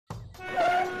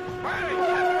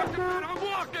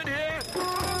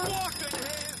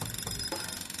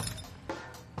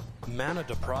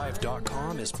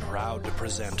ManaDeprived.com is proud to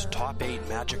present Top 8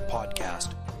 Magic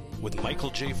Podcast with Michael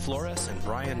J. Flores and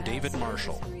Brian David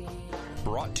Marshall.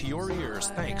 Brought to your ears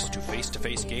thanks to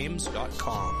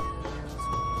FacetoFaceGames.com.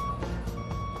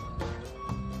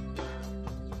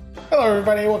 Hello,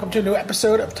 everybody. Welcome to a new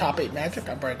episode of Top 8 Magic.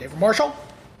 I'm Brian David Marshall.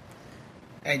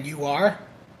 And you are?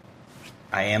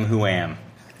 I am who am.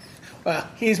 Well,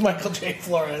 he's Michael J.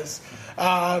 Flores.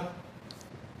 Stuff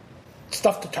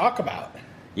to talk about.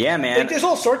 Yeah, man. There's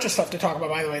all sorts of stuff to talk about,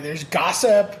 by the way. There's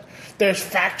gossip. There's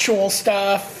factual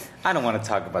stuff. I don't want to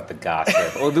talk about the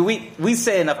gossip. Well, we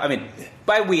say enough. I mean,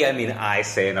 by we, I mean I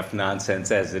say enough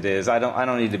nonsense as it is. I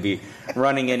don't need to be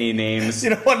running any names.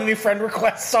 You don't want any friend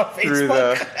requests on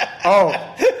Facebook?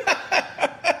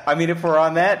 I mean, if we're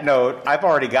on that note, I've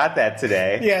already got that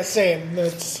today. Yeah, same.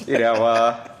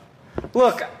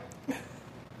 Look,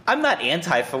 I'm not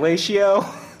anti-fellatio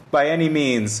by any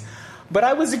means, but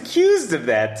I was accused of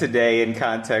that today in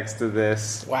context of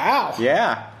this. Wow.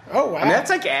 Yeah. Oh, wow. I mean, that's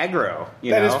like aggro.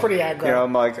 That is pretty aggro. You know,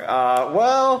 I'm like,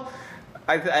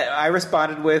 I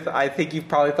responded with, I think you've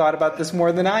probably thought about this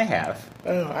more than I have.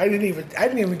 Oh, I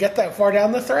didn't even get that far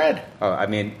down the thread. Oh, I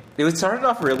mean, it started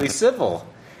off really civil.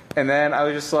 And then I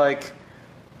was just like,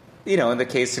 you know, in the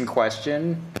case in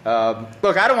question,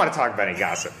 look, I don't want to talk about any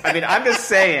gossip. I mean, I'm just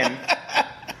saying,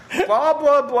 blah,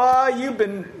 blah, blah, you've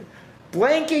been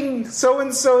blanking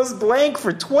so-and-so's blank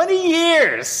for 20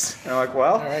 years. And I'm like,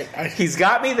 well, all right, he's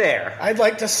got me there. I'd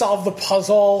like to solve the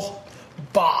puzzle,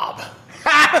 Bob. Ding,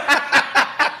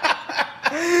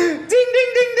 ding,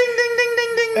 ding, ding, ding, ding,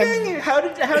 ding, ding, ding. How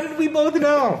did we both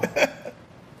know?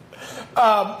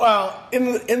 Well,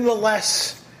 in the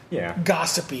less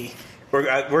gossipy.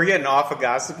 We're getting off of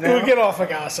gossip now? We'll get off of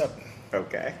gossip.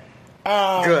 Okay.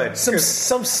 Good.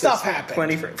 Some stuff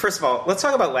happened. First of all, let's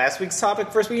talk about last week's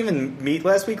topic. First, we didn't meet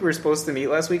last week. We were supposed to meet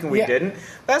last week, and we didn't.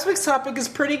 Last week's topic is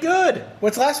pretty good.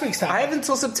 What's last week's topic? I have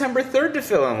until September 3rd to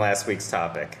fill in last week's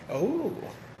topic. Oh.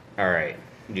 All right.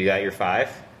 You got your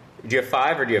 5? Do you have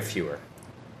 5 or do you have fewer?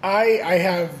 I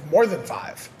have more than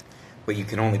 5. But you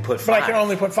can only put 5. But I can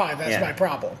only put 5. That's my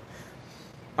problem.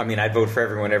 I mean, I'd vote for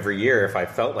everyone every year if I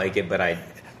felt like it, but I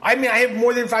have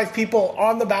more than 5 people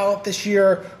on the ballot this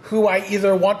year who I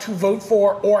either want to vote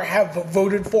for or have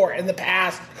voted for in the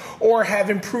past or have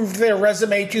improved their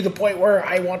resume to the point where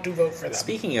I want to vote for them.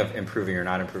 Speaking of improving or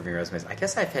not improving resumes, I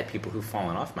guess I've had people who've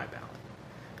fallen off my ballot.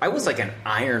 I was like an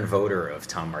iron voter of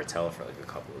Tom Martell for like a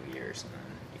couple of years, and then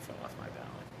he fell off my ballot.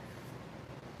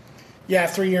 Yeah,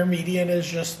 3-year median is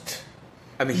just...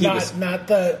 I mean, not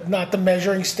the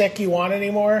measuring stick you want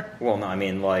anymore. Well, no, I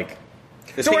mean, like...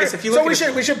 We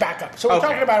should back up. So we're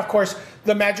talking about, of course,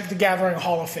 the Magic the Gathering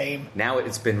Hall of Fame. Now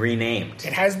it's been renamed.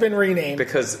 It has been renamed.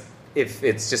 Because if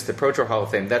it's just the Pro Tour Hall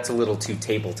of Fame, that's a little too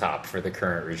tabletop for the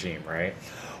current regime, right?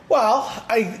 Well,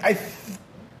 I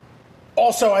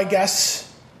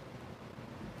guess,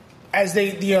 as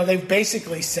they've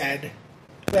basically said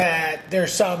that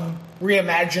there's some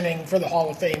reimagining for the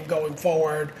Hall of Fame going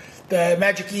forward. The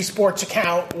Magic Esports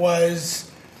account was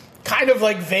kind of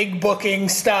like vague booking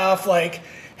stuff, like,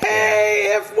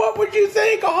 hey, what would you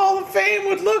think a Hall of Fame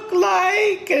would look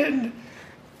like? And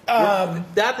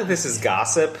not that this is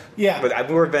gossip, but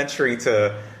we're venturing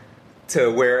to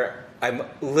where I'm a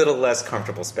little less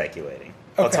comfortable speculating.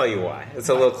 I'll tell you why. It's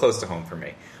a little close to home for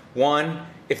me. One,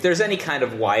 if there's any kind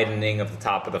of widening of the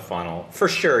top of the funnel, for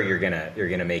sure you're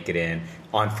gonna make it in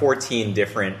on 14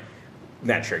 different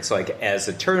metrics, like as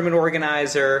a tournament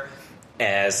organizer,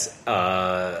 as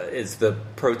is the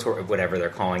Pro Tour, whatever they're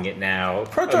calling it now,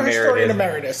 Pro Tour Historian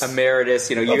Emeritus. Emeritus,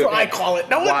 that's what I call it.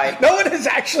 No one has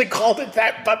actually called it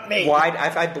that but me. Wide,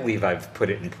 I believe I've put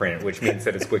it in print, which means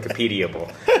that it's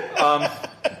Wikipediable.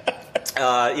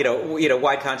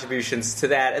 Wide contributions to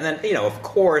that, and then of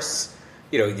course,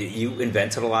 you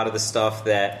invented a lot of the stuff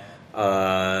that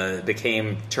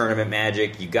became tournament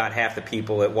Magic. You got half the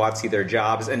people at WotC their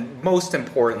jobs, and most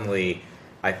importantly,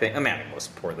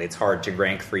 it's hard to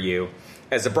rank for you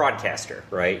as a broadcaster,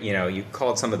 right? You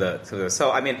called some of the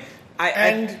so I mean,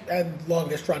 and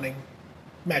longest running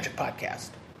Magic podcast.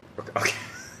 Okay,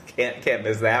 can't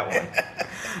miss that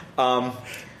one.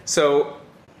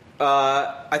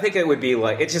 I think it would be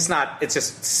like it's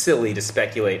just silly to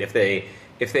speculate if they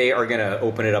are going to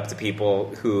open it up to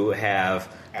people who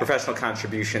have professional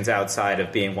contributions outside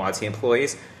of being WotC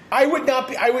employees. I would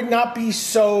not be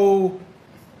so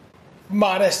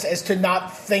modest as to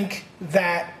not think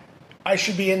that I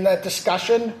should be in that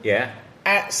discussion. Yeah.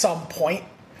 At some point,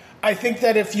 I think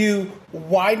that if you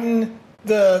widen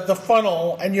the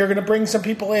funnel and you're going to bring some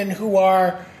people in who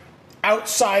are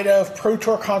outside of Pro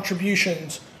Tour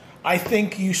contributions, I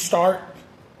think you start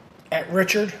at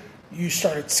Richard you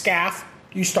started Scaff,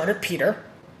 you started Peter,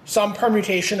 some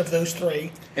permutation of those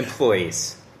three.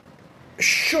 Employees.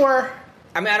 Sure.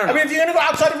 I mean, I don't know. I mean, if you're going to go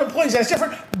outside of employees, that's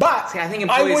different. But see, I think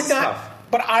employees tough.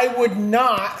 But I would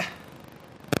not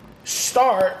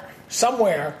start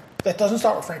somewhere that doesn't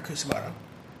start with Frank Cusimano.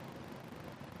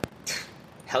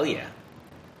 Hell yeah.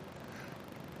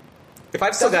 If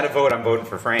I've still got to vote, I'm voting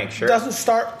for Frank, sure. Doesn't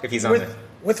start if he's on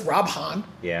with Rob Hahn.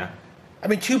 Yeah. I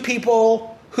mean, two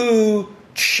people who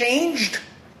changed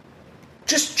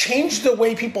the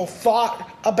way people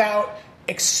thought about,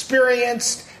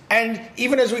 experienced, and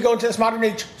even as we go into this modern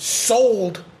age,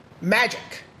 sold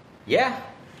Magic. Yeah.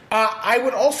 I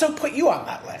would also put you on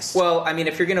that list. Well, I mean,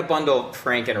 if you're going to bundle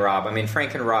Frank and Rob, I mean,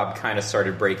 Frank and Rob kind of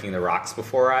started breaking the rocks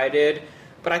before I did.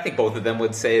 But I think both of them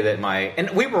would say that and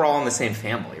we were all in the same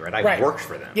family, right? I worked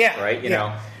for them, right? You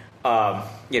know,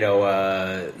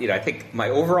 I think my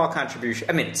overall contribution,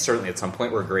 I mean, certainly at some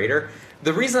point we're greater.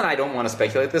 The reason I don't want to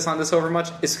speculate on this over much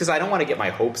is because I don't want to get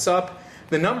my hopes up.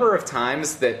 The number of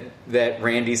times that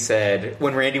Randy said,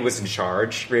 when Randy was in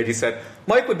charge, Randy said,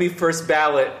 Mike would be first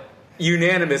ballot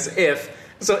unanimous if.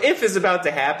 So if is about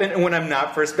to happen, and when I'm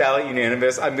not first ballot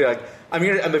unanimous, I'm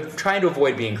trying to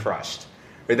avoid being crushed.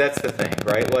 Right, that's the thing,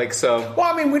 right? Like, so. Well,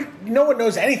 I mean, no one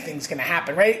knows anything's going to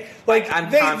happen, right? Like,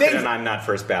 I'm confident I'm not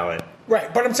first ballot.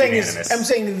 Right, but I'm saying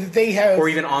that they have, or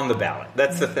even on the ballot.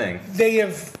 That's the thing. They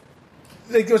have.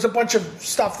 Like, there was a bunch of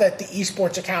stuff that the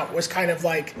esports account was kind of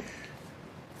like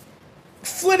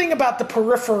flitting about the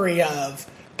periphery of.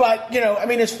 But, I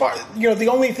mean, as far, the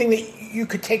only thing that you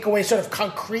could take away sort of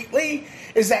concretely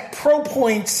is that pro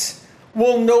points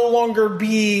will no longer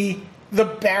be the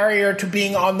barrier to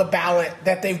being on the ballot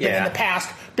that they've been in the past,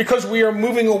 because we are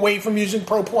moving away from using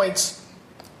pro points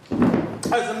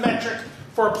as a metric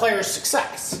for a player's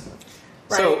success.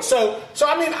 Right? So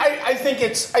I mean, I think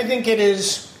it's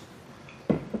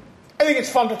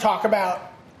fun to talk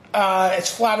about.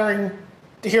 It's flattering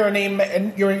to hear a name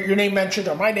and your name mentioned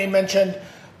or my name mentioned,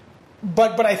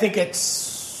 but I think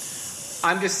it's.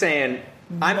 I'm just saying.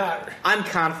 I'm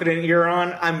confident you're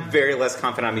on. I'm very less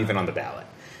confident I'm even on the ballot.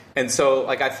 And so,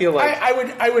 like, I feel like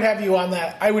I would have you on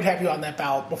that. I would have you on that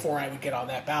ballot before I would get on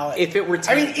that ballot. If it were,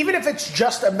 I mean, even if it's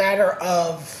just a matter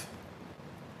of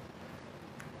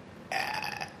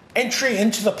entry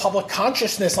into the public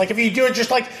consciousness, like if you do it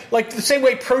just like the same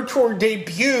way Pro Tour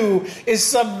debut is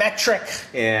some metric.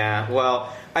 Yeah,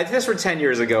 well, if this were 10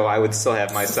 years ago, I would still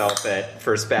have myself at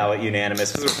first ballot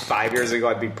unanimous. If this were 5 years ago,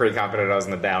 I'd be pretty confident I was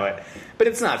on the ballot. But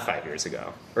it's not 5 years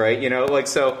ago, right?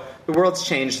 So the world's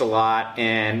changed a lot,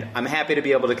 and I'm happy to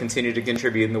be able to continue to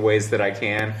contribute in the ways that I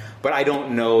can. But I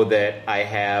don't know that I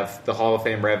have the Hall of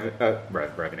Fame revenue, the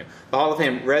Hall of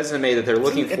Fame resume that they're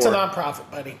looking for. It's a nonprofit,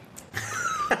 buddy.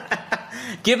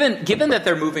 Given that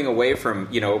they're moving away from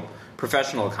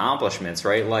professional accomplishments,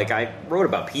 right? Like I wrote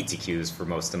about PTQs for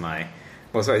most of my.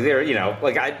 Well, sorry,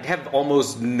 like I have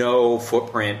almost no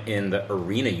footprint in the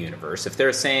arena universe. If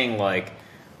they're saying like,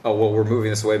 oh, well, we're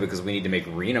moving this away because we need to make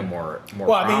arena more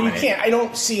well, I mean, prominent. You can't. I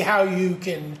don't see how you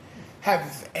can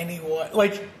have anyone's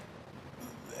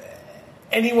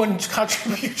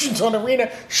contributions on arena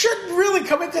shouldn't really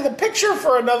come into the picture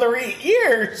for another 8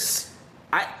 years.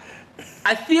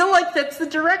 I feel like that's the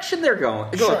direction they're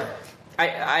going. Sure. Look,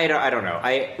 I don't know.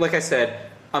 Like I said,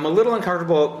 I'm a little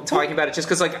uncomfortable talking about it just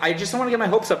because I just don't want to get my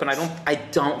hopes up, and I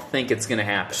don't think it's going to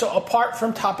happen. So apart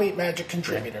from top 8 Magic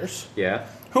contributors,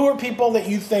 who are people that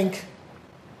you think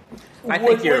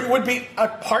would be,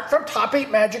 apart from top 8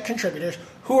 Magic contributors,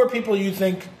 who are people you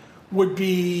think would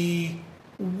be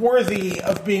worthy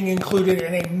of being included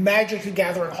in a Magic the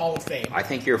Gathering Hall of Fame? I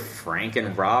think your Frank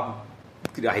and Rob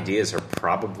ideas are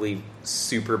probably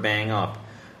super bang up.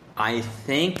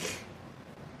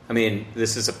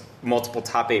 This is a multiple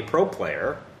top 8 pro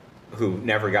player who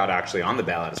never got actually on the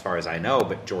ballot as far as I know,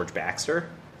 but George Baxter.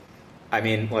 I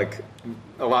mean, like,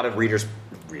 a lot of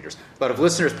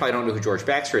listeners probably don't know who George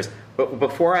Baxter is, but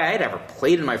before I had ever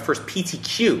played in my first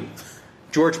PTQ,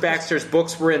 George Baxter's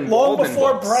books were in long Walden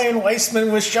before books. Brian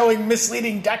Weissman was showing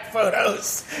misleading deck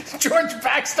photos. George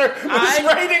Baxter was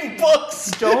writing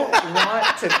books. Don't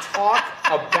want to talk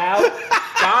about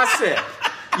gossip.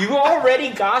 You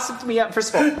already gossiped me up.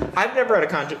 First of all, I've never had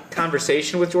a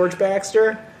conversation with George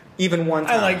Baxter, even one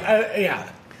time.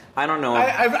 I don't know.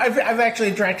 I've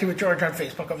actually interacted with George on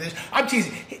Facebook over this. I'm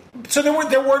teasing. So there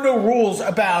were no rules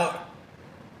about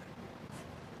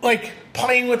like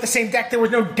playing with the same deck. There was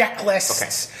no deck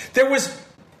lists. Okay.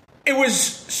 It was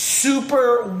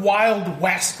super Wild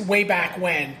West way back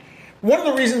when. One of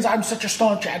the reasons I'm such a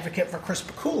staunch advocate for Chris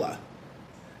Pikula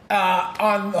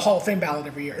on the Hall of Fame ballot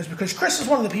every year is because Chris is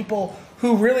one of the people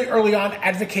who really early on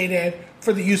advocated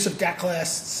for the use of deck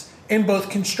lists in both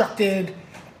constructed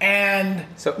and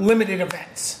limited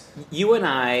events. You and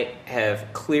I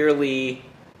have clearly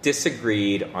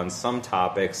disagreed on some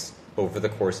topics over the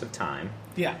course of time.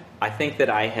 Yeah. I think that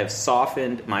I have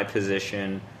softened my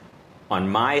position on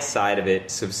my side of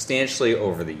it substantially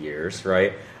over the years,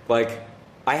 right? Like,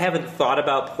 I haven't thought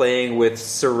about playing with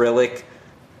Cyrillic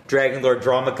Dragonlord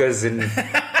Dromikas in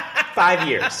 5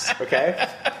 years, okay?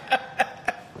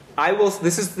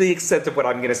 This is the extent of what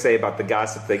I'm going to say about the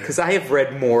gossip thing, because I have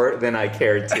read more than I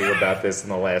cared to about this in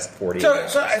the last 40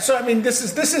 years. So I mean, this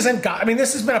isn't. I mean,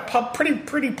 this has been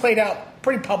pretty played out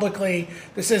pretty publicly.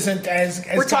 This isn't as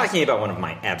we're talking about one of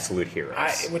my absolute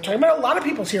heroes. We're talking about a lot of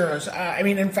people's heroes. I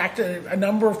mean, in fact, a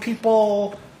number of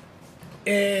people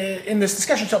in this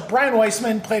discussion. So Brian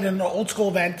Weissman played in an old school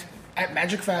event at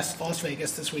Magic Fest, Las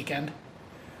Vegas this weekend.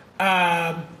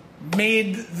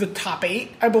 Made the top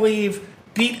 8, I believe.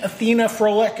 Beat Athena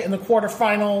Froelich in the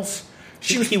quarterfinals.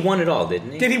 He won it all,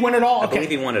 didn't he? Did he win it all? I believe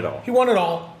he won it all. He won it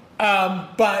all.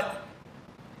 But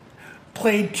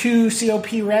played 2 COP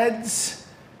Reds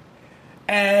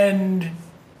and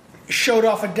showed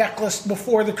off a deck list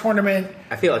before the tournament.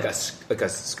 I feel like a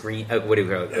screen. What do you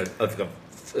call it?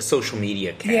 A social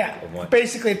media cap. Yeah,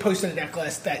 basically posted a deck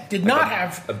list that did not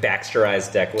have a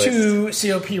Baxterized deck list. 2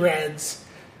 COP Reds,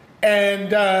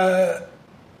 and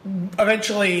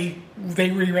eventually they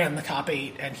reran the top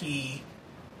 8, and he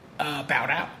bowed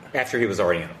out after he was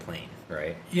already on a plane,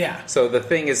 right? Yeah. So the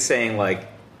thing is saying, like,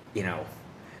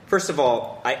 first of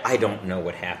all, I don't know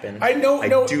what happened. I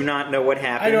do not know what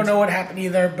happened. I don't know what happened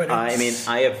either. But I mean,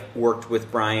 I have worked with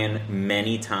Brian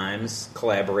many times,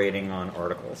 collaborating on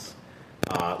articles.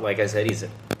 Like I said, he's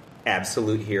an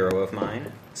absolute hero of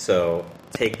mine. So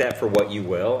take that for what you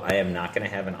will. I am not going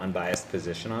to have an unbiased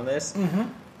position on this. Mm-hmm.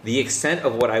 The extent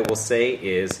of what I will say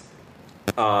is,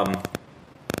 call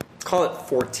it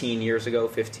 14 years ago,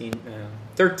 15,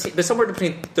 13, but somewhere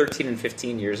between 13 and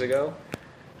 15 years ago.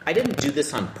 I didn't do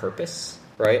this on purpose,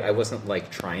 right? I wasn't,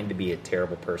 like, trying to be a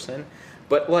terrible person.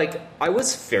 But, like, I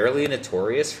was fairly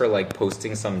notorious for, like,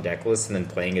 posting some deck list and then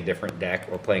playing a different deck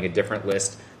or playing a different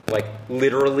list, like,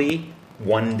 literally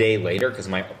one day later, because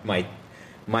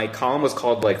my column was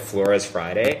called, like, Flores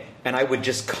Friday, and I would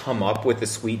just come up with a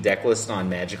sweet deck list on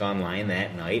Magic Online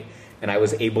that night, and I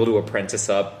was able to apprentice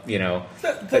up,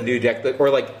 a new deck,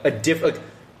 or, like,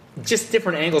 just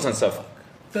different angles on stuff.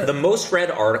 The most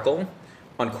read article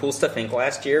on Cool Stuff Inc.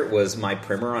 last year was my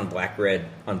primer on Black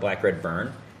Red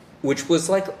Burn, which was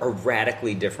like a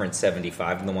radically different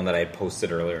 75 than the one that I had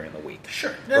posted earlier in the week.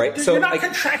 Sure. Right? You're not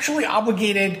contractually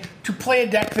obligated to play a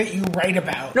deck that you write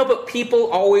about. No, but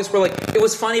people always were like, it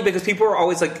was funny because people were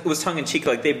always like, it was tongue-in-cheek,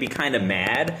 like they'd be kind of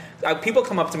mad. People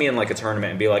come up to me in like a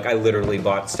tournament and be like, I literally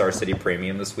bought Star City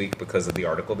Premium this week because of the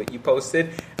article that you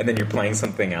posted, and then you're playing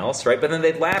something else, right? But then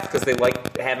they'd laugh because they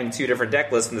liked having 2 different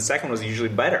deck lists, and the second was usually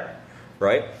better.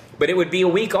 Right? But it would be a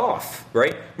week off,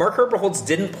 right? Mark Herberholz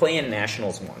didn't play in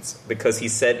Nationals once because he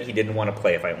said he didn't want to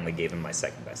play if I only gave him my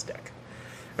second best deck.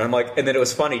 And I'm like, and then it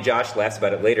was funny, Josh laughs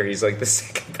about it later. He's like, the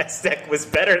second best deck was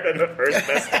better than the first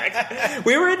best deck.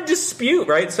 We were in dispute,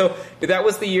 right? So that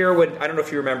was the year when, I don't know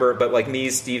if you remember, but like me,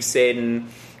 Steve Sadin,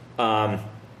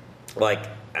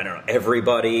 I don't know,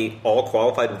 everybody all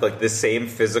qualified with like the same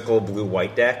physical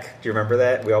blue-white deck. Do you remember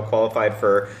that? We all qualified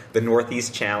for the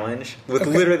Northeast Challenge. With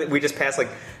literally, we just passed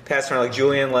around like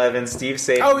Julian Levin, Steve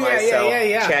Sadin, myself,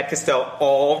 Chad Castell,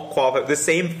 all qualified with the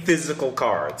same physical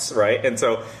cards, right? And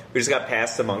so we just got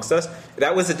passed amongst us.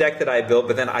 That was a deck that I built,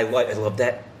 but then I loved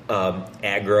that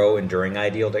aggro Enduring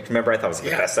Ideal deck. Remember, I thought it was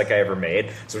the best deck I ever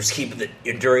made. So we're just keeping the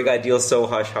Enduring Ideal So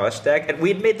Hush Hush deck. And we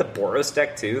had made the Boros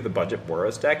deck too, the budget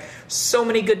Boros deck. So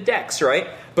many good decks, right?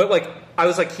 But like, I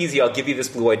was like, Keezy, I'll give you this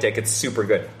blue-white deck. It's super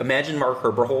good. Imagine Mark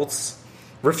Herberholz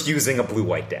refusing a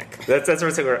blue-white deck. That's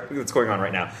what's going on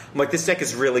right now. I'm like, this deck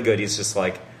is really good. He's just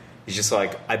like,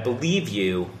 I believe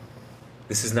you.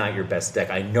 This is not your best deck.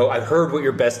 I know. I heard what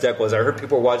your best deck was. I heard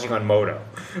people were watching on Moto,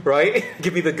 right?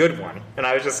 Give me the good one. And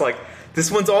I was just like, this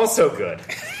one's also good.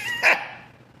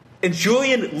 And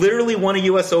Julian literally won a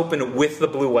U.S. Open with the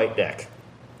blue-white deck.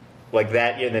 Like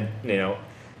that, and then,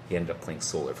 he ended up playing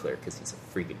Solar Flare because he's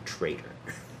a freaking traitor.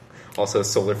 Also,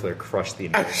 Solar Flare crushed the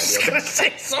entire I was going to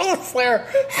say, Solar Flare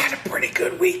had a pretty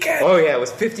good weekend. Oh, yeah. It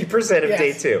was 50% of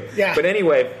day 2. Yeah. But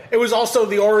anyway. It was also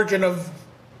the origin of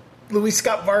Luis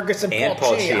Scott Vargas and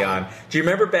Paul Cheon. Do you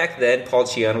remember back then Paul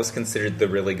Cheon was considered the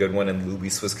really good one and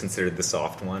Luis was considered the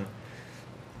soft one?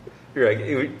 You're like,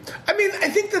 I mean, I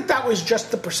think that was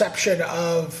just the perception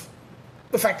of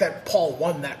the fact that Paul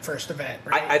won that first event.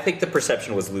 Right? I think the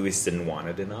perception was Luis didn't want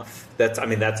it enough.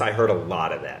 I heard a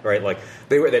lot of that, right? Like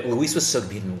that Luis was so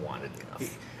good he didn't want it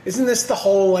enough. Isn't this the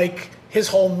whole his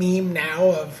whole meme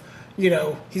now of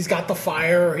he's got the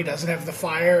fire or he doesn't have the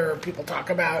fire, or people talk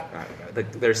about?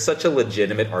 There's such a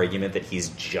legitimate argument that he's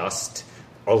just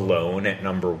alone at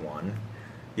number one.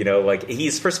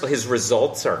 He's first of all, his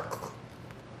results are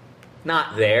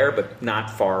not there, but not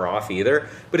far off either.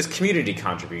 But his community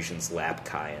contributions lap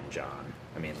Kai and John.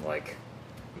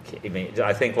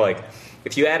 I think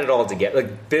if you add it all together,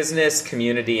 business,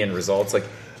 community, and results,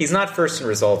 he's not first in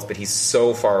results, but he's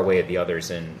so far away at the others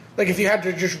in. If you had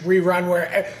to just rerun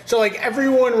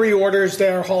everyone reorders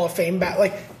their Hall of Fame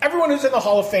back. Everyone who's in the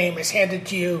Hall of Fame is handed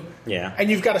to you, and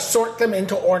you've got to sort them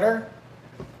into order.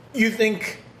 You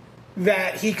think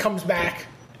that he comes back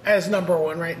as number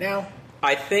one right now?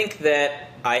 I think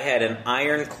that I had an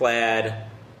ironclad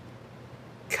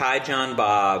Kai John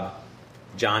Bob,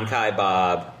 John Kai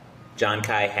Bob, John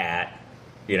Kai hat,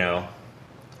 John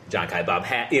Kai Bob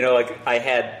hat. I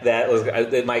had that.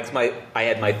 I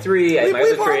had my three. I had my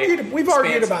other three. We've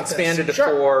argued about this. Expanded to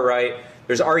four, right?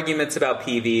 There's arguments about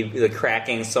PV,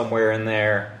 cracking somewhere in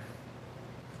there.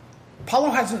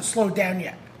 Paulo hasn't slowed down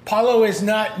yet. Paulo is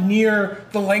not near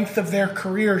the length of their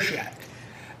careers yet.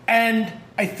 And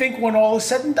I think when all is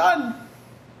said and done,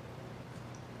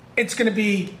 it's going to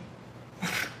be,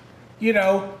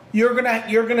 you're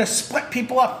gonna split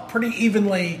people up pretty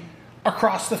evenly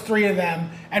across the three of them,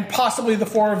 and possibly the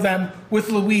four of them, with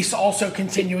Luis also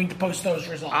continuing to post those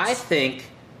results. I think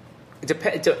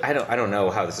I don't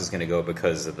know how this is going to go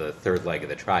because of the third leg of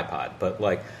the tripod, but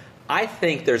I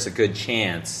think there's a good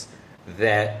chance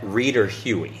that Reed or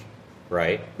Huey,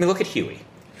 right? Look at Huey.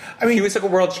 He was a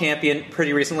world champion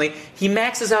pretty recently. He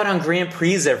maxes out on Grand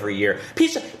Prix every year.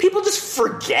 People just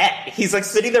forget. He's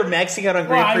sitting there maxing out on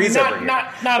Grand Prix every year.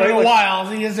 Not in a while.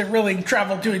 He hasn't really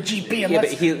traveled to a GP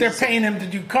unless they're paying him to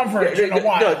do coverage in a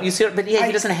while. No, you see, but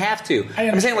he doesn't have to.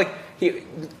 I'm saying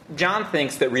John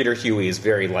thinks that Reed or Huey is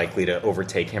very likely to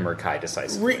overtake him or Kai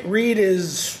decisively. Reed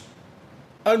is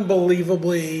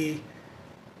unbelievably,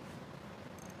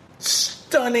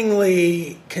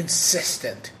 stunningly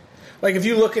consistent. If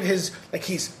you look at his,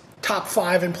 he's top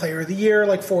 5 in Player of the Year,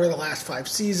 4 of the last 5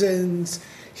 seasons.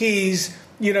 He's,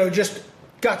 just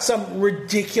got some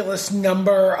ridiculous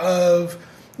number of,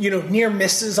 near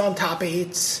misses on top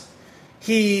 8s.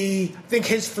 I think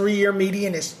his 3-year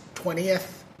median is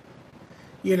 20th.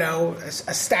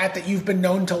 A stat that you've been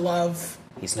known to love.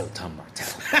 He's no Tom Martell.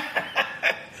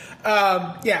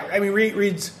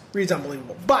 Reed's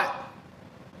unbelievable. But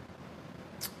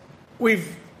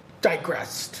we've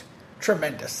digressed.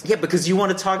 Tremendous. Yeah, because you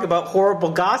want to talk about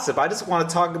horrible gossip. I just want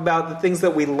to talk about the things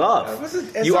that we love.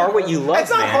 You are what you love,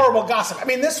 It's not horrible gossip.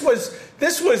 This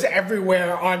was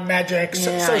everywhere on Magic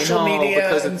social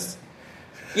media. Because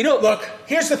look,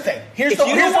 here's the thing. If you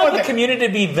don't want the community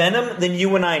to be Venom, then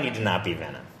you and I need to not be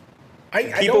Venom. I'm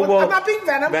not being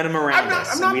Venom. Venom around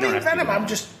us. I'm not being Venom.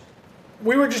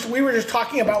 We were just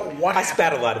talking about what I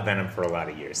spat a lot of venom for a lot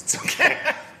of years. It's okay.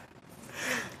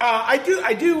 I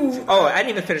do. Oh, I didn't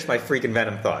even finish my freaking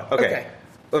Venom thought. Okay.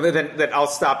 Well, then I'll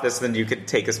stop this, and then you can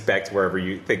take us back to wherever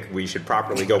you think we should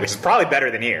properly go, which is probably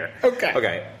better than here.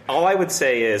 Okay. All I would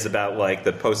say is about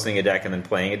the posting a deck and then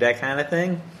playing a deck kind of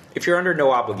thing. If you're under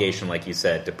no obligation, like you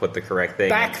said, to put the correct thing.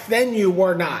 Back then you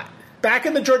were not. Back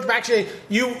in the George Baxter,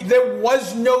 there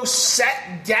was no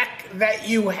set deck that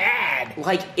you had.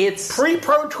 It's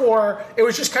pre-Pro Tour. It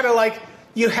was just kind of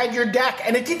you had your deck,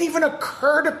 and it didn't even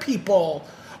occur to people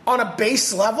on a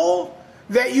base level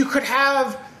that you could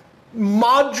have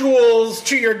modules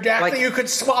to your deck that you could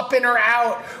swap in or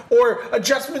out, or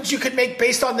adjustments you could make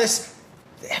based on this.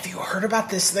 Have you heard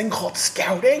about this thing called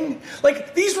scouting?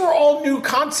 These were all new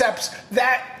concepts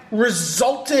that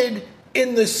resulted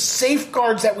in the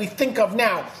safeguards that we think of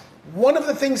now. One of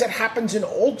the things that happens in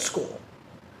old school,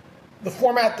 the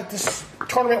format that this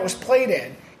tournament was played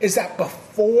in, is that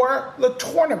before the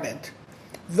tournament,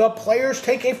 the players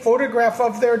take a photograph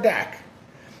of their deck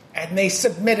and they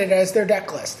submit it as their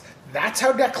deck list. That's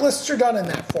how deck lists are done in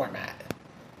that format.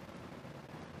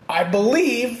 I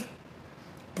believe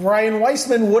Brian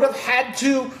Weissman would have had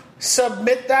to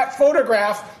submit that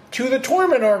photograph to the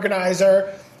tournament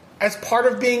organizer as part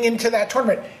of being into that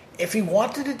tournament. If he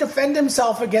wanted to defend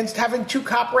himself against having 2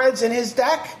 Cop Reds in his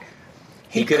deck,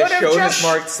 he could have shown his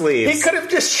marked sleeves. He could have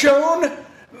just shown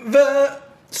the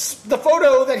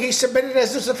photo that he submitted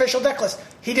as his official deck list.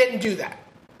 He didn't do that.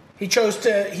 He chose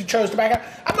to back out.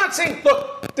 I'm not saying,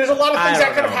 look, there's a lot of things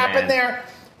that could have happened there.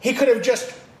 He could have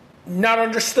just not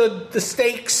understood the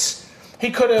stakes. He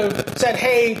could have said,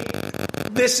 hey,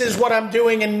 this is what I'm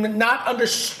doing, and not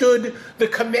understood the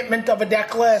commitment of a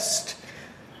deck list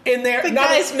in there. The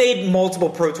guy's made multiple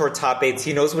Pro Tour top 8s.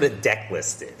 He knows what a deck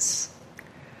list is.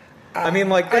 I mean,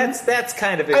 like, that's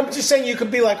kind of it. I'm just saying you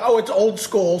could be like, oh, it's old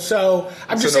school, so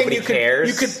I'm just saying you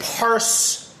could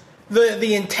parse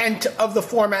the intent of the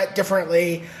format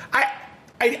differently.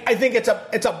 I think it's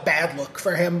a bad look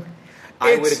for him.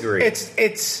 I would agree.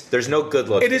 There's no good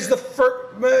look. It's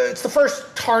the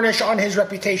first tarnish on his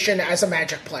reputation as a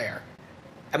Magic player.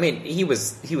 I mean, he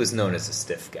was known as a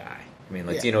stiff guy. I mean,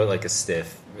 like, do you know, like a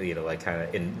stiff, you know, like kind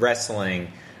of in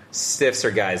wrestling, stiffs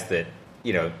are guys that,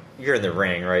 you know, you're in the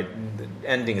ring, right? The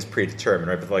ending is predetermined,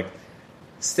 right? But like,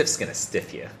 stiff's gonna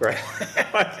stiff you, right?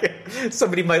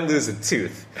 Somebody might lose a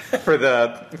tooth for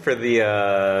the you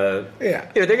know,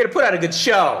 they're gonna put on a good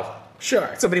show. Sure.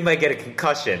 Somebody might get a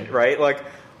concussion, right? Like,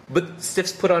 but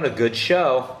stiffs put on a good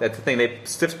show. That's the thing.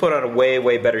 Stiffs put on a way,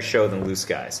 way better show than loose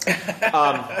guys.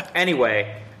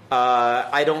 Anyway,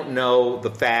 I don't know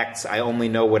the facts. I only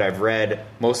know what I've read.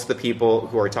 Most of the people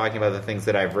who are talking about the things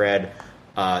that I've read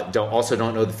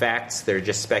don't know the facts. They're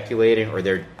just speculating, or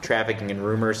they're trafficking in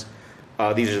rumors.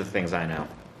 These are the things I know.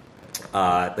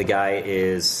 The guy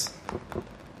is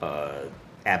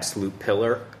absolute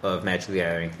pillar of Magic the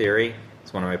Gathering theory.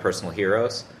 He's one of my personal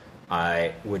heroes.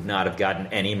 I would not have gotten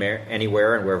anywhere and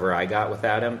wherever I got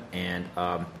without him, and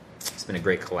he's been a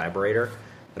great collaborator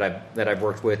that I've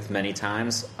worked with many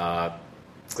times. Glad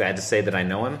to say that I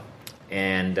know him,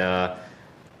 and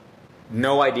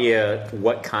no idea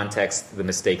what context the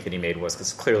mistake that he made was,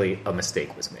 because clearly a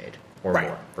mistake was made, or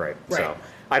more, right? So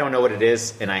I don't know what it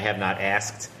is, and I have not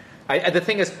asked. The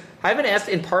thing is, I haven't asked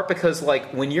in part because,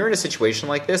 like, when you're in a situation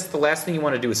like this, the last thing you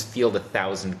want to do is field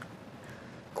 1,000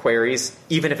 queries,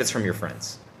 even if it's from your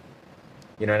friends.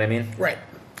 You know what I mean? Right.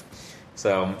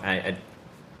 So, I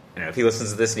you know, if he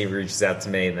listens to this and he reaches out to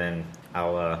me, then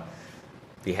I'll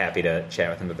be happy to chat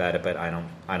with him about it. But I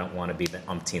don't want to be the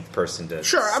umpteenth person to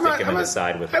stick him in the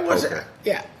side with poker.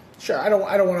 Yeah. Sure, I don't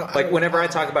want to. Like, whenever I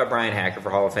talk about Brian Hacker for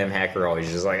Hall of Fame, Hacker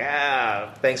always just like,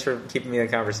 thanks for keeping me in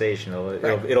the conversation.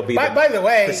 It'll be by the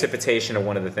way, precipitation of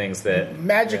one of the things that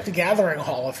Magic the Gathering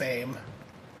Hall of Fame.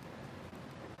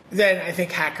 Then I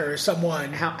think Hacker is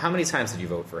someone. How many times did you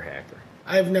vote for Hacker?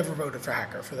 I've never voted for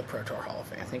Hacker for the Pro Tour Hall of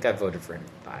Fame. I think I voted for him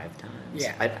 5 times.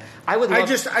 Yeah, I would. Love,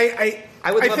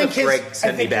 I would love if Greg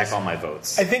sent me back all my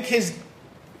votes. I think he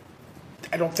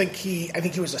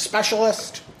was a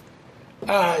specialist.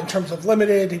 In terms of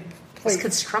limited, he's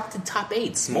constructed top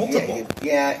 8s, multiple.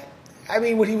 Yeah, I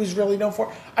mean, what he was really known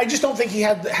for. I just don't think he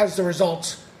has the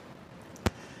results.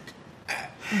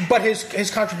 But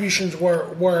his contributions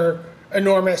were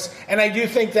enormous, and I do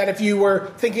think that if you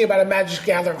were thinking about a Magic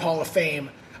Gathering Hall of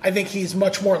Fame, I think he's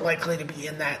much more likely to be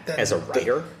in that than as a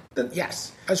writer.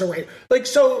 Yes, as a writer. Like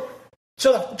so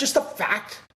just the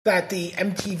fact that the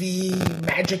MTV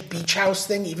Magic Beach House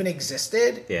thing even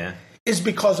existed. Yeah. Is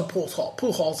because of Pool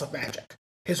Halls of Magic,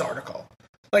 his article.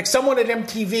 Like, someone at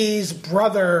MTV's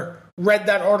brother read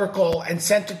that article and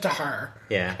sent it to her.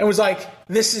 Yeah. And was like,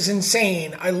 this is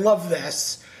insane. I love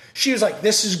this. She was like,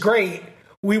 this is great.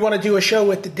 We want to do a show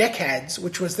with the Dickheads,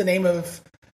 which was the name of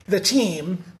the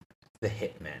team. The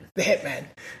Hitmen.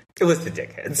 It was the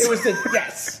Dickheads.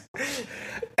 Yes.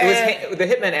 It was the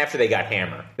Hitmen after they got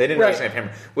Hammer. They didn't understand Hammer.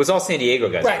 It was all San Diego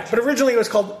guys. Right, but originally it was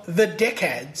called the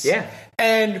Dickheads. Yeah.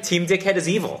 And Team Dickhead is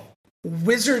evil.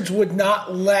 Wizards would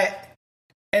not let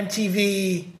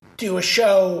MTV do a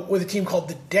show with a team called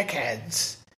the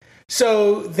Dickheads.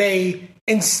 So they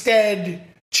instead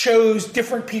chose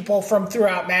different people from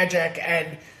throughout Magic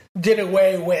and did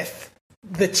away with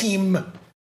the team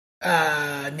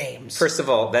names. First of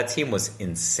all, that team was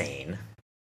insane.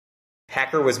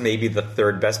 Hacker was maybe the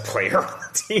 3rd best player on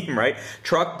the team, right?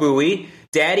 Truck Bowie,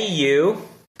 Daddy U,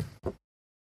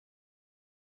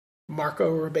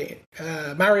 Mario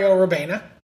Urbana.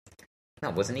 No,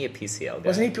 wasn't he a PCL guy?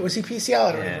 Was he PCL?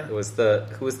 I don't remember. It was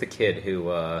who was the kid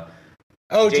who?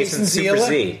 Jason Super Zila?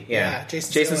 Z. Yeah,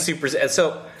 Jason Super Z.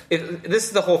 So this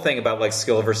is the whole thing about like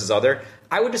skill versus other.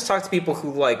 I would just talk to people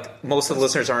who, like, most of the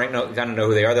listeners aren't going to know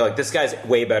who they are. They're like, this guy's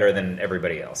way better than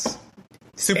everybody else.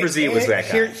 Super Z was that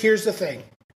guy. Here's the thing.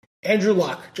 Andrew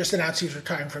Luck just announced he's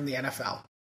retiring from the NFL.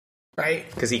 Right?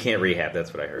 Because he can't rehab,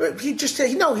 that's what I heard. He just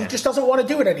doesn't want to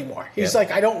do it anymore. He's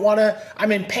like, I don't want to,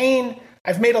 I'm in pain.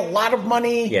 I've made a lot of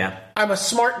money. Yeah. I'm a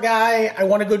smart guy. I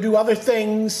want to go do other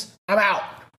things. I'm out.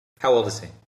 How old is he?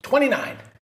 29.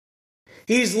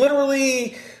 He's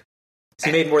literally... So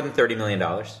he made more than $30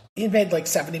 million? He made like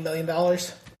 $70 million.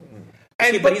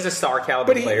 But he's a star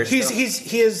caliber player. He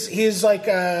is like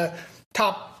a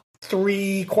top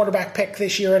 3 quarterback pick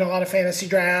this year in a lot of fantasy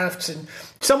drafts, and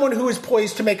someone who is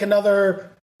poised to make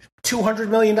another $200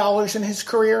 million in his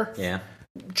career. Yeah.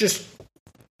 Just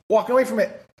walking away from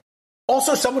it.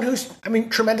 Also someone who's,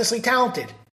 tremendously talented.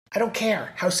 I don't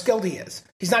care how skilled he is.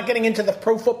 He's not getting into the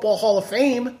Pro Football Hall of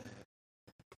Fame.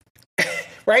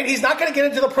 Right? He's not going to get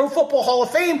into the Pro Football Hall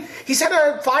of Fame. He's had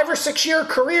a 5 or 6 year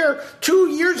career, 2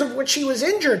 years of which he was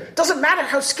injured. Doesn't matter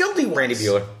how skilled he was. Randy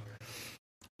Buehler.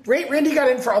 Randy got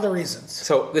in for other reasons.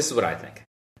 So this is what I think.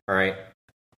 All right.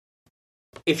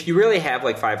 If you really have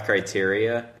 5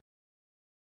 criteria,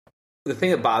 the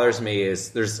thing that bothers me is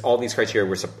there's all these criteria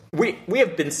we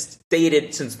have been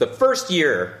stated since the first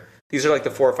year. These are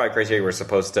the 4 or 5 criteria we're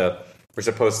supposed to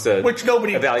which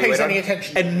nobody evaluate pays any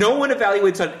attention to. And no one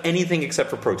evaluates on anything except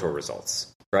for Pro Tour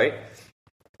results, right?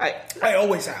 I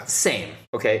always have. Same,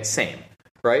 okay? Same,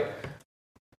 right?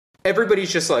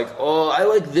 Everybody's just I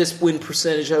like this win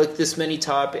percentage, I like this many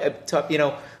top,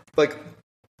 like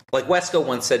Wesco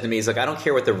once said to me, he's I don't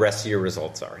care what the rest of your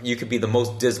results are. You could be the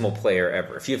most dismal player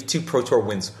ever. If you have 2 Pro Tour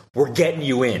wins, we're getting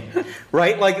you in,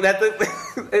 right?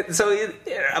 So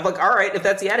I'm all right, if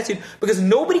that's the attitude, because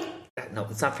nobody. No,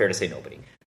 it's not fair to say nobody.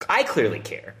 I clearly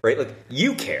care, right?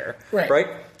 You care, right?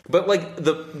 But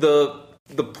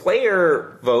the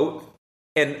player vote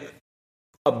and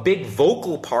a big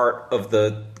vocal part of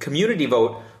the community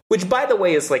vote, which by the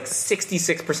way is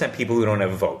 66% people who don't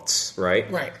have votes,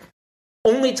 right? Right.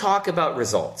 Only talk about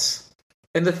results.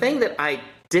 And the thing that I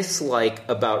dislike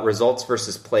about results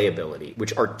versus playability,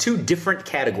 which are 2 different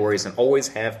categories and always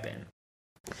have been,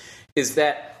 is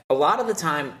that a lot of the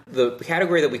time, the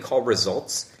category that we call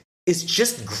results is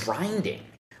just grinding.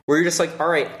 Where you're just all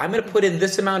right, I'm going to put in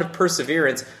this amount of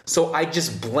perseverance, so I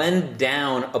just blend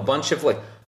down a bunch of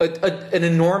an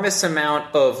enormous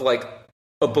amount of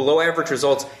below average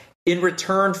results in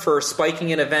return for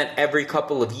spiking an event every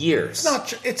couple of years.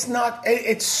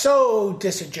 It's so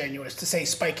disingenuous to say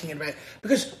spiking an event.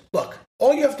 Because, look,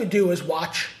 all you have to do is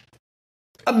watch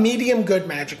a medium good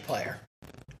Magic player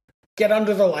get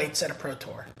under the lights at a Pro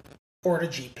Tour or at a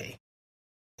GP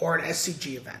or an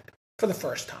SCG event for the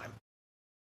first time.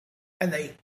 And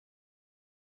they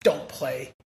don't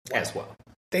play as well.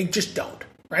 They just don't,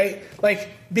 right?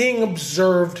 Being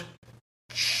observed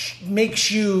makes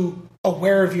you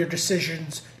aware of your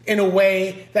decisions in a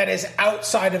way that is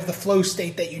outside of the flow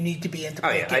state that you need to be in to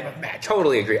play a game of Magic. I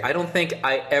totally agree. I don't think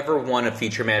I ever won a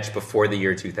feature match before the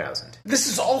year 2000. This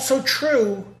is also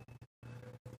true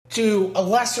to a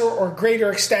lesser or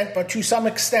greater extent, but to some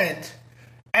extent,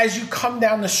 as you come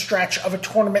down the stretch of a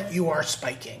tournament you are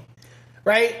spiking,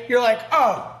 right? You're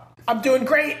I'm doing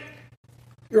great.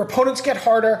 Your opponents get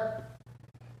harder,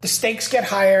 the stakes get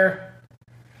higher,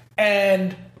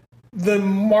 and the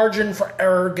margin for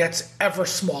error gets ever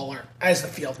smaller as the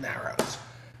field narrows.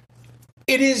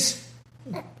 It is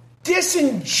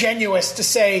disingenuous to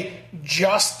say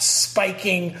just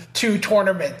spiking 2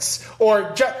 tournaments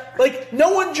or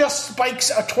no one just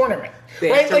spikes a tournament. They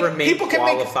right? have to remain people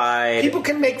qualified. People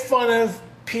can make fun of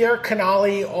Pierre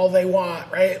Canali all they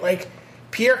want, right?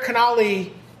 Pierre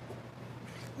Canali,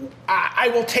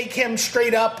 I will take him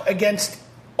straight up against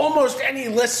almost any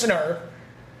listener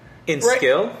in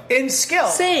skill. In skill,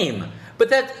 same.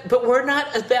 But we're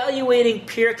not evaluating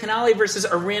Pierre Canali versus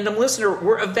a random listener.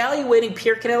 We're evaluating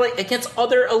Pierre Canali against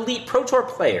other elite Pro Tour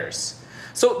players.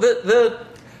 So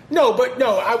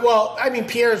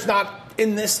Pierre's not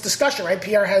in this discussion, right?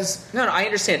 Pierre has no. I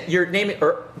understand. You're naming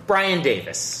Brian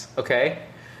Davis, okay?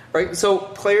 Right. So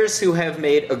players who have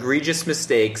made egregious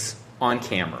mistakes on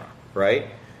camera, right?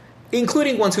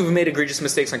 Including ones who have made egregious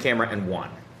mistakes on camera and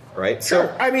won, right? Sure.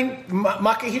 So,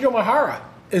 Makahito Mahara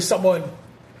is someone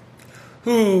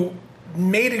who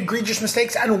made egregious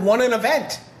mistakes and won an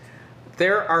event. This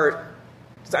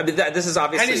is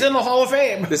obviously... And he's in the Hall of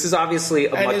Fame. This is obviously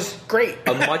great.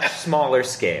 a much smaller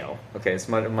scale. Okay, it's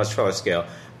a much smaller scale.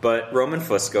 But Roman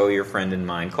Fusco, your friend and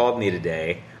mine, called me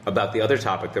today about the other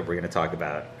topic that we're going to talk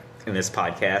about in this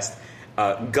podcast,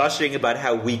 gushing about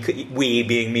how we,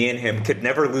 being me and him, could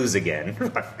never lose again.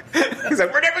 He's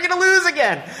like, we're never going to lose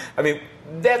again.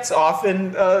 That's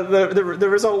often the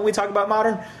result when we talk about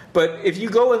Modern. But if you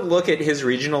go and look at his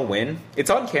regional win, it's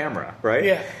on camera, right?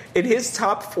 Yeah. In his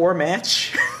top 4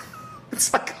 match, it's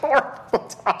horrible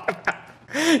to talk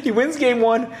about. He wins game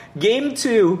 1. Game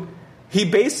 2, he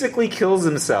basically kills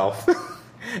himself.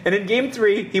 And in game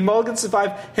 3, he mulligans to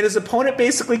 5, and his opponent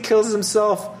basically kills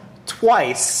himself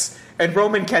twice, and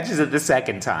Roman catches it the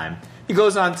second time. He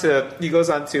goes on to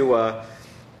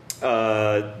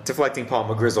deflecting Paul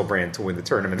McGrizzlebrand to win the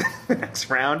tournament the next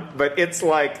round. But it's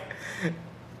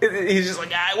He's just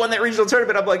like, I won that regional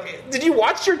tournament. I'm like, did you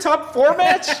watch your top 4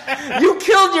 match? You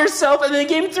killed yourself, and then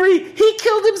game 3, he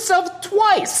killed himself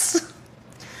twice.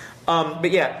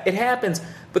 But yeah, it happens.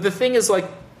 But the thing is, like,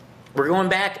 we're going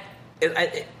back.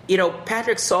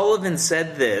 Patrick Sullivan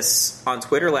said this on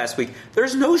Twitter last week.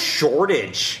 There's no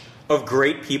shortage of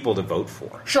great people to vote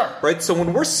for. Sure. Right? So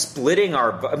when we're splitting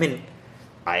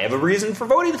I have a reason for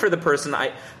voting for the person.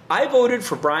 I voted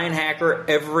for Brian Hacker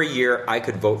every year I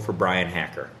could vote for Brian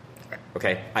Hacker.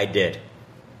 Okay? I did.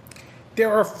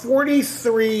 There are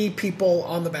 43 people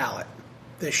on the ballot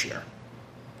this year.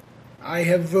 I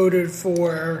have voted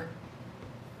for...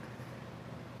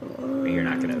 You're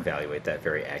not going to evaluate that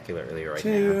very accurately right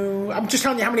now. I'm just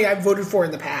telling you how many I've voted for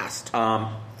in the past.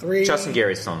 3. Justin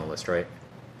Gary's still on the list, right?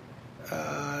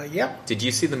 Yep. Did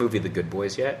you see the movie The Good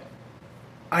Boys yet?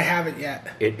 I haven't yet.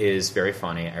 It is very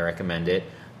funny. I recommend it.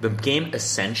 The game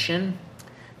Ascension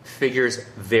figures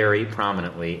very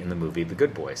prominently in the movie The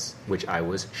Good Boys, which I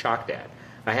was shocked at.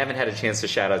 I haven't had a chance to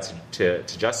shout out to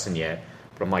Justin yet,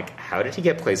 but I'm like, how did he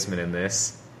get placement in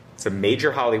this? It's a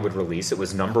major Hollywood release. It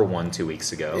was number 1 2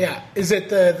 weeks ago. Yeah. Is it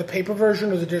the paper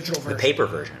version or the digital version? The paper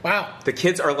version. Wow. The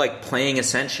kids are like playing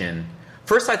Ascension.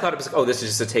 First I thought it was like, oh, this is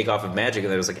just a takeoff of Magic, and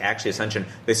then it was like actually Ascension.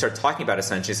 They start talking about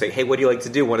Ascension. Say, hey, what do you like to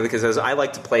do? One of the kids says, I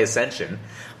like to play Ascension.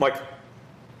 I'm like,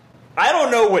 I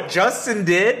don't know what Justin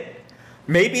did.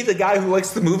 Maybe the guy who wrote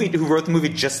the movie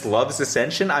just loves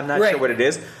Ascension. I'm not sure what it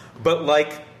is. But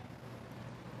like,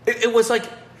 it was like,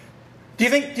 do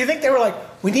you think they were like,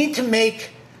 we need to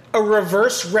make a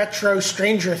reverse retro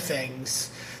Stranger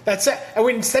Things? That's it. I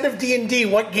mean, instead of D&D,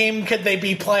 what game could they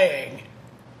be playing?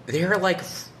 They're like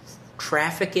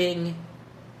trafficking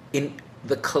in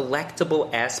the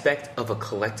collectible aspect of a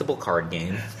collectible card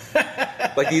game.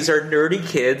 Like, these are nerdy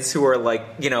kids who are like,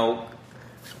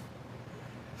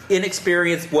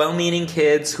 inexperienced, well-meaning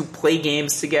kids who play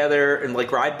games together and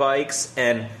like ride bikes,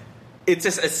 and it's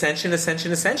just Ascension,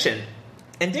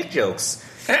 and dick jokes,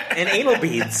 and anal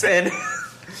beads, and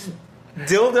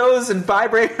dildos and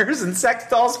vibrators and sex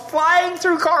dolls flying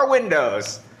through car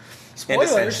windows.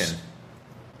 Spoilers.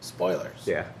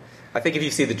 Yeah. I think if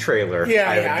you see the trailer, I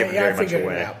haven't given very much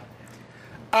away.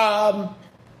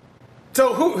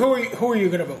 So who are you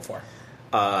going to vote for?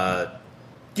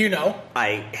 Do you know?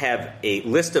 I have a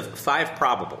list of 5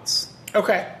 probables.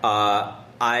 Okay.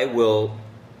 I will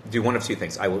do one of 2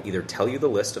 things. I will either tell you the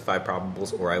list of 5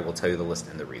 probables, or I will tell you the list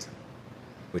and the reason.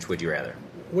 Which would you rather?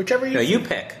 Whichever you... No, you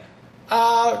pick.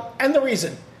 And the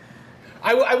reason.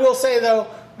 I will say, though,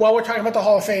 while we're talking about the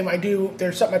Hall of Fame,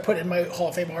 there's something I put in my Hall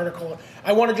of Fame article.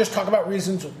 I want to just talk about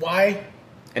reasons why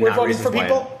we're voting for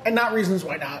people, and not reasons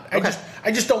why not. Okay.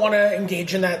 I just don't want to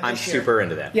engage in that I'm this year. super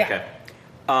into that. Yeah.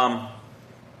 Okay.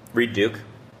 Reed Duke.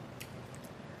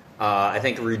 I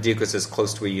think Reed Duke was as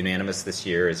close to a unanimous this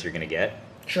year as you're going to get.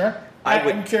 Sure.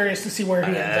 I'm curious to see where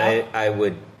he ends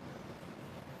up.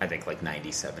 I think like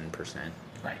 97%.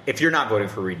 Right. If you're not voting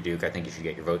for Reed Duke, I think you should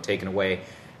get your vote taken away,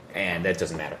 and that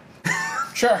doesn't matter.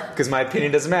 Sure. Because my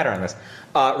opinion doesn't matter on this.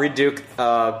 Reed Duke,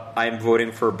 I'm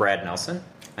voting for Brad Nelson.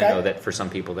 Okay. I know that for some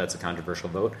people that's a controversial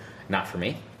vote. Not for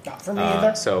me. Not for me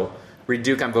either. So Reed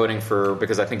Duke I'm voting for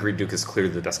because I think Reed Duke is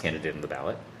clearly the best candidate in the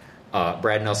ballot.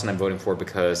 Brad Nelson I'm voting for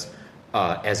because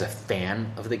as a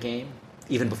fan of the game,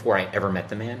 even before I ever met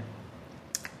the man,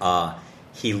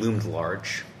 he loomed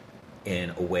large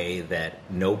in a way that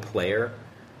no player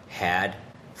had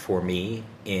for me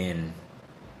in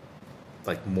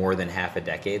like more than half a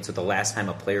decade. So the last time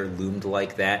a player loomed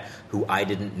like that, who I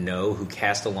didn't know, who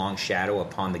cast a long shadow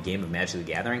upon the game of Magic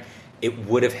the Gathering, it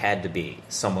would have had to be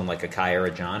someone like a Kai or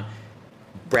a John.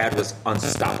 Brad was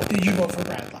unstoppable. Did you vote for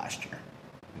Brad last year?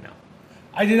 No.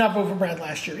 I did not vote for Brad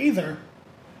last year either,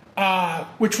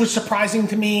 which was surprising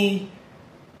to me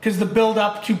because the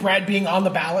build-up to Brad being on the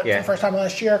ballot for the first time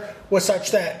last year was such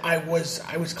that I was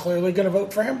clearly going to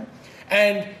vote for him.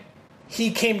 And he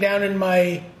came down in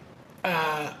my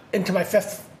into my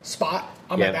 5th spot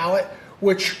on my ballot,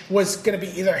 which was going to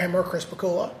be either him or Chris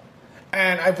Pikula.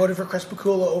 And I voted for Chris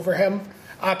Pikula over him.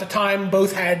 At the time,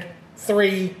 both had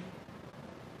 3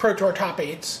 Pro Tour top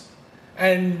 8s.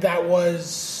 And that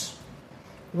was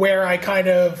where I kind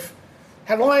of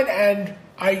had a line. And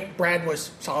Brad was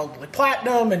solidly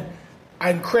platinum.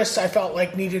 And Chris, I felt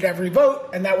like, needed every vote.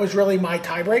 And that was really my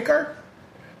tiebreaker.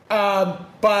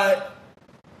 But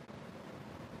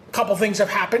a couple things have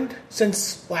happened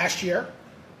since last year.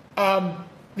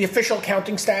 The official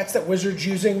counting stats that Wizards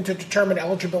using to determine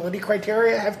eligibility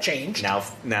criteria have changed.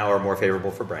 Now are more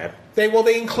favorable for Brad. They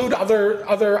include other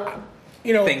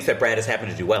things that Brad has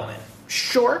happened to do well in.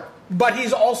 Sure, but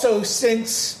he's also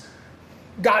since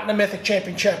gotten a Mythic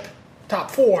Championship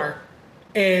top 4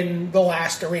 in the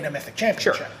last Arena Mythic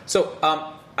Championship. Sure. So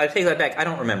I take that back. I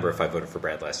don't remember if I voted for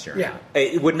Brad last year or Yeah. not.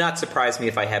 It would not surprise me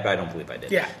if I had, but I don't believe I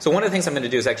did. Yeah. So one of the things I'm going to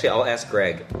do is actually I'll ask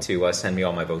Greg to send me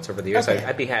all my votes over the years. Okay.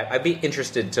 I'd be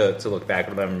interested to look back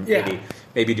at them. Yeah.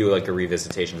 Maybe do like a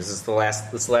revisitation. This is the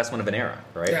last one of an era,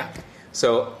 right? Yeah.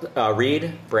 So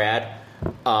Reed, Brad.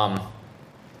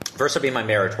 First will be my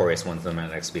meritorious ones, then the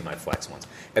next will be my flex ones,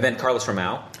 and then Carlos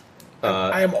Romao.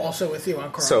 I am also with you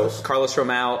on Carlos. So Carlos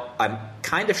Romao, I'm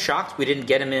kind of shocked we didn't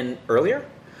get him in earlier.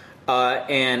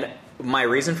 And my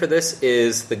reason for this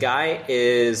is the guy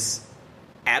is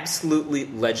absolutely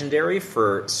legendary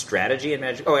for strategy and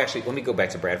Magic. Oh, actually, let me go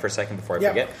back to Brad for a second before I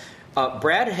forget.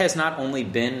 Brad is not only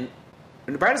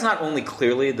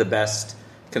clearly the best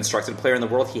constructed player in the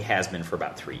world, he has been for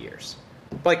about 3 years.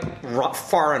 Like,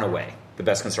 far and away the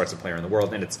best constructed player in the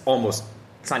world, and it's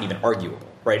not even arguable,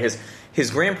 right? His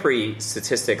Grand Prix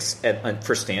statistics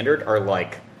for Standard are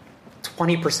like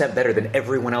 20% better than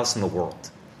everyone else in the world.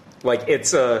 Like,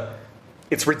 it's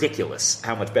ridiculous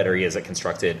how much better he is at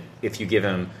constructed if you give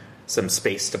him some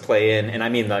space to play in. And I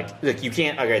mean, like you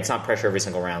can't. Okay, it's not pressure every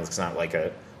single round. It's not like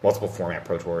a multiple format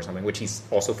Pro Tour or something, which he's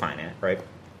also fine at, right?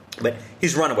 But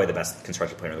he's run away the best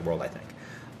constructed player in the world, I think.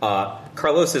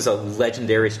 Carlos is a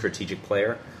legendary strategic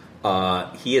player.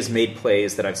 He has made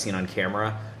plays that I've seen on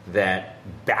camera that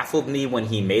baffled me when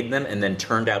he made them and then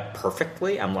turned out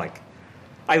perfectly. I'm like,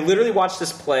 I literally watched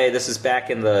this play. This is back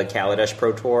in the Kaladesh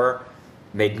Pro Tour.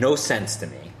 Made no sense to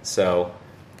me. So,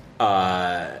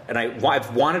 and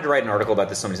I've wanted to write an article about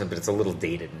this so many times, but it's a little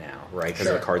dated now, right? Because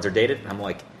the cards are dated. And I'm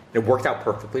like, it worked out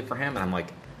perfectly for him. And I'm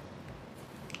like,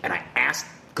 and I asked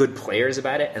good players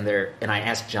about it, and I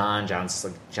asked John.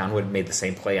 John would have made the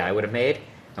same play I would have made.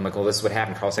 I'm like, well, this is what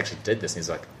happened. Carlos actually did this. And he's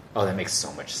like, oh, that makes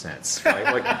so much sense, right?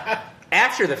 Like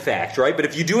after the fact, right? But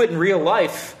if you do it in real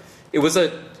life, it was a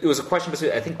question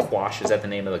between, I think Quash, is that the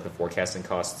name of like the forecasting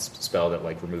costs spell that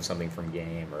like removes something from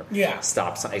game or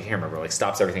stops, I can't remember, like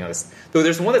stops everything on this. Though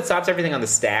there's one that stops everything on the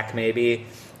stack maybe,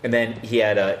 and then he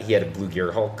had a Blue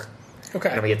Gear Hulk. Okay.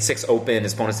 And he had 6 open,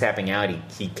 his opponent's tapping out,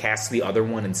 he casts the other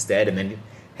one instead, and then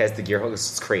has the Gear Hulk.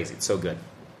 It's crazy. It's so good.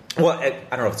 Well, I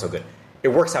don't know if it's so good. It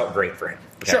works out great for him.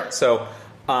 Okay? Sure. So,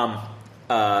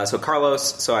 so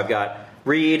Carlos. So I've got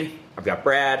Reed. I've got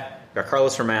Brad. I've got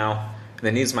Carlos Romao. And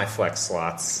then these are my flex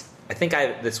slots. I think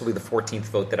this will be the 14th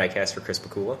vote that I cast for Chris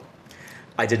Pikula.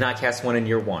 I did not cast one in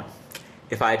year one.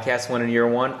 If I had cast one in year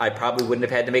one, I probably wouldn't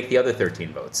have had to make the other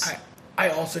 13 votes. I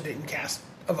also didn't cast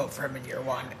a vote for him in year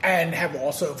one, and have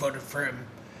also voted for him,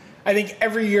 I think,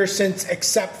 every year since,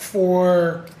 except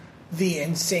for the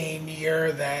insane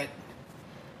year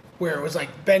where it was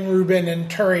like Ben Rubin and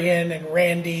Turian and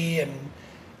Randy and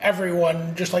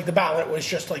everyone, just like the ballot was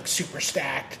just like super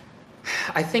stacked.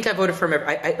 I think I voted for him.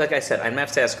 Like I said, I'm going to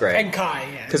have to ask Greg. And Kai,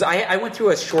 yeah. Because I went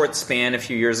through a short span a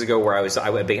few years ago where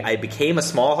I became a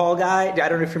small hall guy. I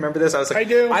don't know if you remember this. I was like, I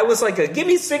do. I was like a give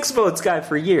me 6 votes guy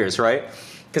for years, right?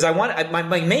 Because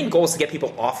my main goal is to get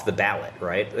people off the ballot,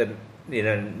 right?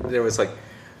 And there was like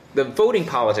the voting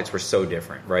politics were so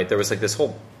different, right? There was like this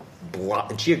whole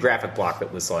geographic block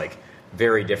that was like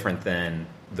very different than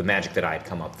the Magic that I had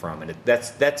come up from, and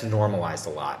that's normalized a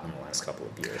lot in the last couple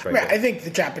of years. Right? I think the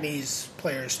Japanese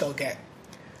players still get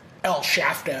El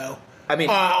Shafto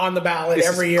on the ballot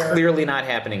every year. Clearly not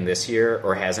happening this year,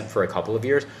 or hasn't for a couple of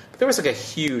years. But there was like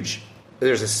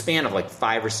there's a span of like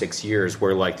 5 or 6 years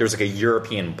where like there's like a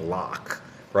European block,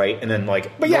 right? And then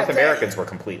like North Americans were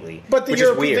completely, which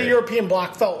is weird. The European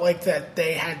block felt like that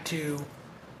they had to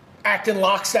act in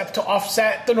lockstep to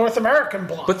offset the North American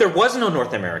block. But there was no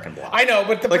North American block. I know,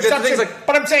 but the perception...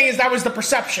 But I'm saying is that was the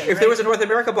perception. If there was a North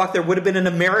American block, there would have been an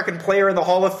American player in the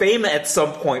Hall of Fame at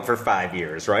some point for 5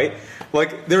 years, right?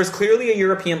 Like, there was clearly a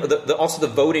European... Also,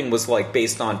 the voting was, like,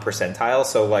 based on percentile,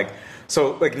 so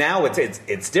now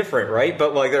it's different, right?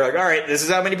 But, like, they're like, all right, this is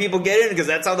how many people get in, because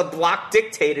that's how the block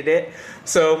dictated it.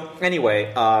 So,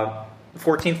 anyway,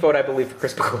 14th vote, I believe, for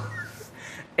Chris Pikula.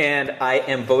 And I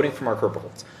am voting for Mark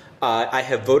Herboldt. I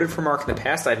have voted for Mark in the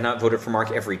past. I have not voted for Mark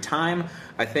every time.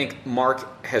 I think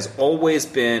Mark has always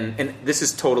been, and this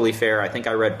is totally fair. I think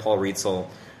I read Paul Rietzel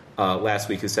last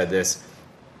week who said this.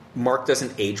 Mark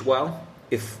doesn't age well.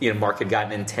 If Mark had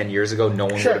gotten in 10 years ago, no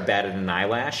one would have batted an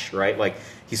eyelash, right? Like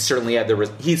he certainly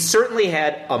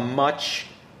had a much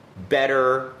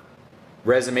better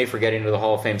resume for getting into the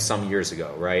Hall of Fame some years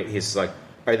ago, right? He's like, all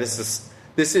right, this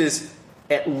is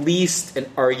at least an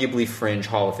arguably fringe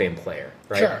Hall of Fame player,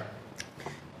 right? Sure.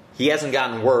 He hasn't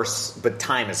gotten worse, but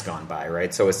time has gone by,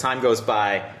 right? So as time goes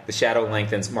by, the shadow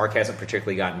lengthens. Mark hasn't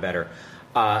particularly gotten better.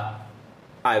 Like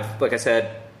I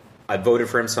said, I've voted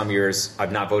for him some years.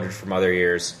 I've not voted for him other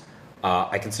years.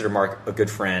 I consider Mark a good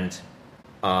friend.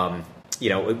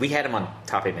 We had him on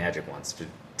Top 8 Magic once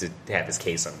to have his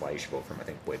case on why you should vote for him, I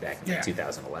think, way back in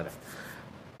 2011.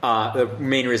 The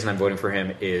main reason I'm voting for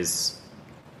him is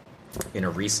in a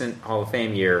recent Hall of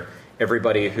Fame year,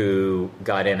 everybody who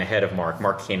got in ahead of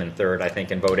Mark came in third, I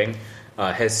think, in voting,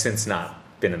 has since not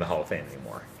been in the Hall of Fame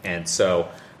anymore. And so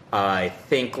I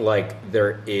think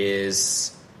there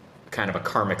is kind of a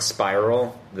karmic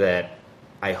spiral that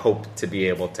I hope to be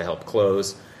able to help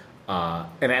close.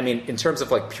 And I mean, in terms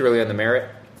of purely on the merit,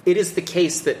 it is the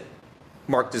case that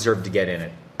Mark deserved to get in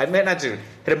it. I mean, not to,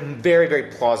 had a very,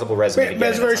 very plausible resume. But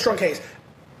it's a very strong case.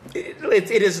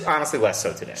 It is honestly less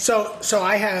so today. So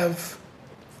I have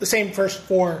the same first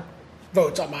 4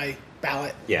 votes on my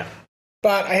ballot. Yeah.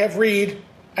 But I have Reed,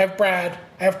 I have Brad,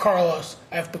 I have Carlos,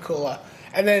 I have Pikula.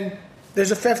 And then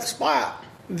there's a 5th spot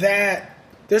that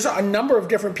there's a number of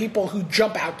different people who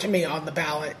jump out to me on the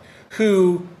ballot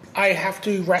who I have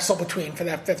to wrestle between for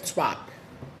that 5th spot.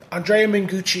 Andrea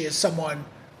Mengucci is someone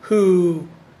who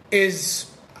is,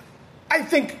 I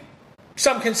think,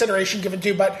 some consideration given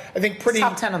to, but I think pretty...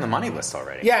 Top 10 on the money list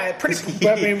already. Yeah, pretty...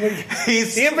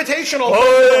 he's the Invitational...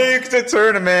 Like the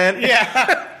tournament.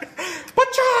 Yeah.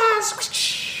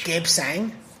 Gabe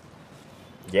Sang.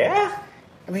 Yeah.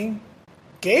 I mean,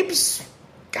 Gabe's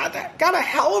got a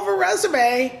hell of a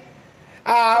resume.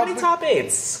 How many top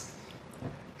 8s?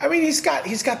 I mean, he's got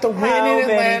the win in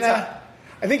Atlanta.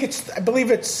 I believe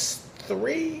it's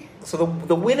 3. So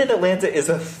the win in Atlanta is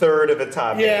a third of a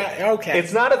top 8. Yeah, okay.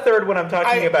 It's not a third when I'm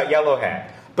talking about Yellow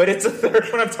Hat, but it's a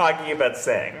third when I'm talking about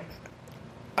Sang.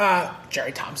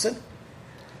 Jerry Thompson.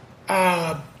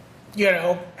 However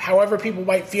people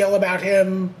might feel about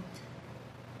him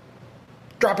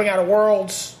dropping out of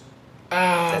Worlds.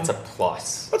 That's a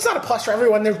plus. Well, it's not a plus for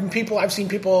everyone. There's been people, I've seen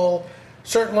people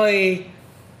certainly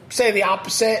say the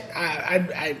opposite.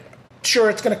 I'm sure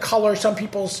it's going to color some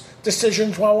people's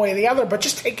decisions one way or the other, but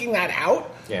just taking that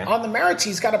out on the merits,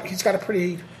 he's got a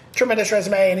pretty tremendous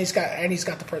resume, and he's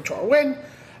got the Pro Tour win.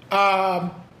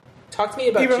 Talk to me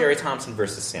about Jerry Thompson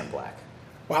versus Sam Black.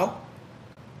 Well,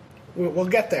 we'll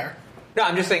get there. No,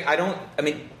 I'm just saying I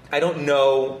don't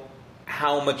know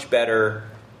how much better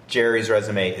Jerry's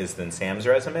resume is than Sam's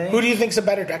resume. Who do you think's a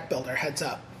better deck builder? Heads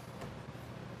up.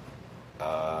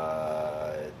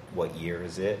 What year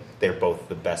is it? They're both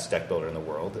the best deck builder in the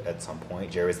world at some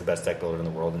point. Jerry's the best deck builder in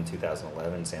the world in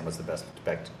 2011. Sam was the best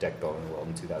deck builder in the world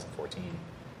in 2014.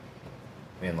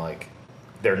 I mean,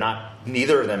 they're not.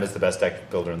 Neither of them is the best deck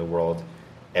builder in the world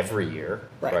every year,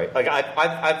 right?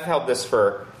 I've held this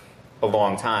for a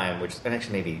long time, and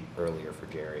actually maybe earlier for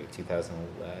Jerry,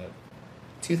 2011,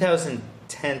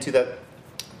 2010,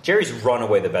 Jerry's run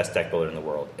away the best deck builder in the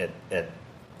world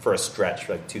for a stretch,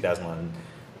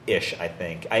 2011-ish, I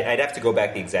think. I'd have to go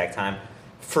back the exact time.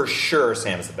 For sure,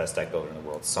 Sam is the best deck builder in the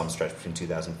world, some stretch between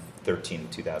 2013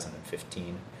 and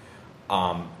 2015.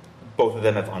 Both of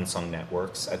them have unsung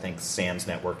networks. I think Sam's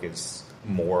network is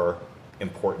more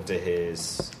important to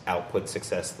his output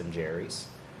success than Jerry's.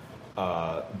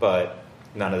 But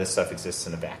none of this stuff exists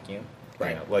in a vacuum.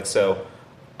 Right.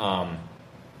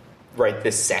 Right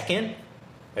this second,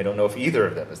 I don't know if either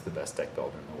of them is the best deck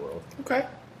builder in the world. Okay.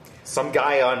 Some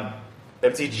guy on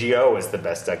MTGO is the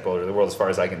best deck builder in the world, as far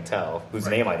as I can tell, whose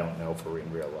name I don't know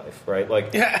in real life, right?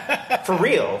 For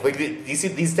real. You see,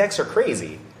 these decks are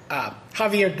crazy.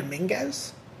 Javier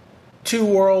Dominguez, 2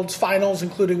 Worlds finals,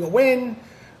 including a win,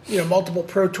 multiple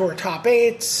Pro Tour top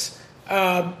 8s.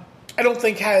 I don't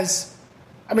think he's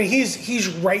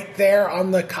right there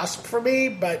on the cusp for me,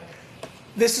 but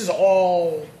this is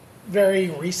all very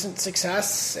recent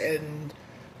success, and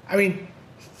I mean,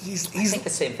 I think the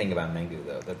same thing about Mengu,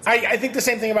 though. I think the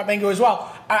same thing about Mengu as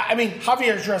well. I mean,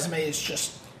 Javier's resume is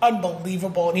just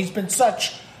unbelievable, and he's been so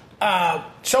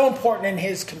important in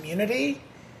his community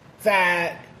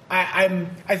that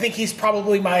I think he's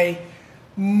probably my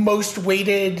most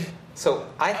weighted. So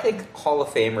I think Hall of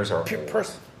Famers are old.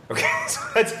 Person. Okay, so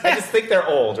I just think they're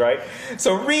old, right?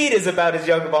 So Reed is about as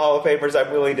young of a Hall of Famer as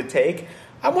I'm willing to take.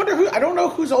 I wonder I don't know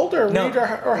who's older, Reed or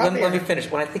Javier. Let me finish.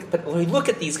 When we look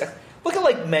at these guys, look at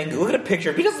Mengu. Look at a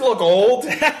picture. He doesn't look old.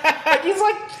 He's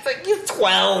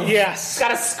 12. Yes, he's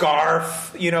got a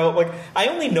scarf. I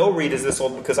only know Reed is this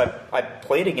old because I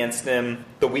played against him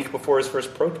the week before his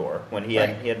first Pro Tour when he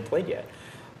hadn't played yet.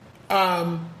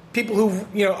 People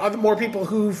more people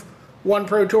who've won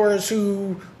Pro Tours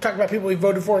who talk about people we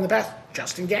voted for in the past.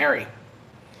 Justin Gary.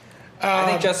 I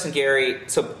think Justin Gary.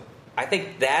 So I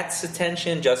think that's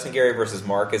attention. Justin Gary versus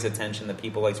Mark is attention that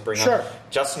people like to bring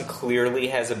up. Justin clearly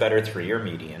has a better 3-year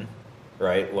median,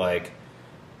 right?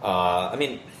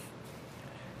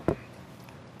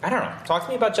 I don't know. Talk to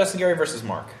me about Justin Gary versus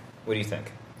Mark. What do you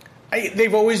think?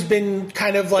 They've always been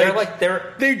kind of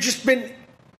they've just been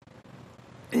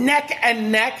neck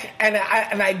and neck, and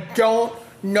I don't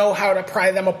know how to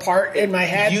pry them apart in my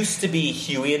head. It used to be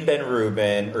Huey and Ben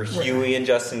Rubin, or Huey and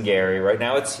Justin Gary. Right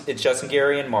now it's Justin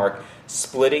Gary and Mark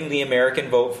splitting the American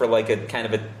vote for like a kind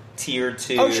of a tier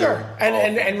 2. Oh, sure.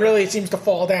 And really it seems to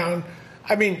fall down.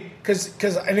 I mean, because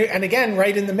again,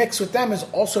 right in the mix with them is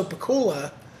also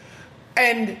Pikula.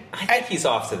 And I think he's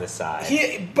off to the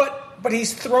side. But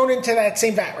he's thrown into that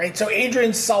same vat, right? So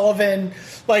Adrian Sullivan,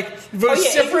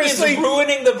 vociferously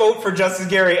ruining the vote for Justin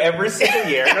Gary every single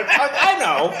year. I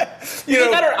know.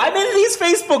 I'm in these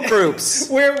Facebook groups.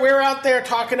 We're out there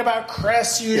talking about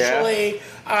Chris usually,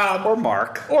 or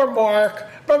Mark, But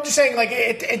I'm just saying, like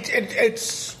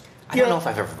it's. I don't know if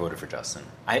I've ever voted for Justin.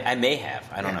 I may have.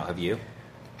 I don't know. Have you?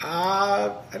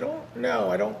 I don't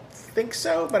know. I don't think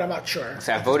so, but I'm not sure.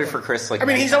 So I voted for Chris. I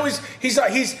mean, he's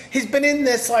been in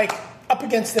this up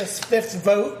against this fifth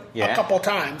vote a couple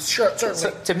times. Sure, certainly.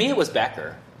 So, to me, it was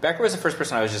Becker. Becker was the first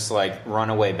person I was just like,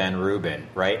 runaway Ben Rubin,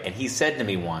 right? And he said to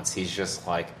me once, he's just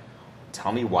like,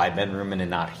 tell me why Ben Rubin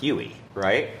and not Huey,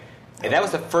 right? And that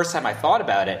was the first time I thought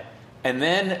about it. And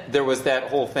then there was that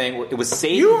whole thing where it was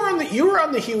Sadie. You were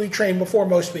on the Huey train before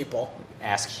most people.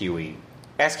 Ask Huey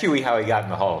how he got in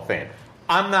the Hall of Fame.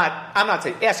 I'm not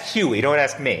saying ask Huey. Don't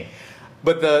ask me.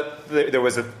 But there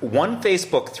was one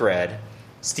Facebook thread.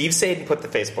 Steve Sadin put the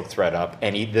Facebook thread up,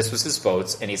 and this was his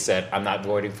votes, and he said, "I'm not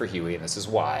voting for Huey, and this is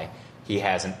why. He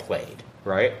hasn't played."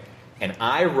 Right? And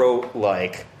I wrote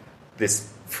like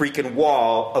this freaking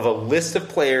wall of a list of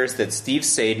players that Steve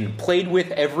Sadin played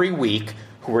with every week,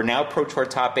 who are now Pro Tour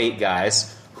Top 8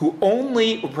 guys, who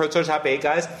only were Pro Tour Top 8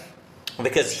 guys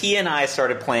because he and I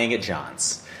started playing at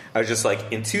John's. I was just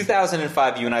like, in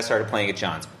 2005, you and I started playing at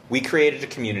John's. We created a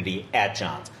community at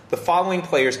John's. The following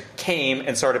players came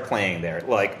and started playing there.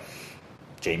 Like,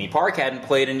 Jamie Park hadn't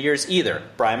played in years either.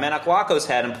 Brian Menachlakos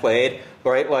hadn't played,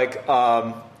 right? Like,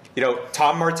 Tom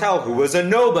Martell, who was a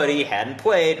nobody, hadn't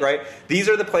played, right? These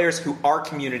are the players who our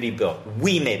community built.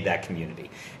 We made that community.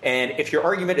 And if your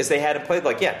argument is they hadn't played,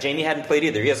 Jamie hadn't played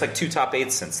either. He has 2 top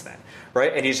 8s since then,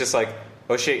 right? And he's just like,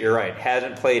 oh shit, you're right.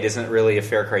 Hasn't played isn't really a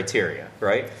fair criteria,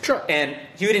 right? Sure. And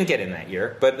he didn't get in that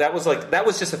year, but that was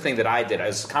just a thing that I did. It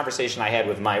was a conversation I had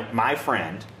with my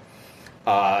friend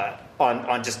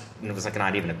on just, it was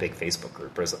not even a big Facebook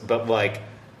group, but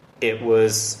it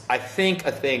was, I think,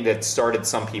 a thing that started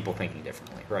some people thinking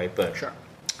differently, right? But sure.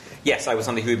 Yes, I was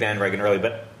on the Huey bandwagon early,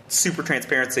 but super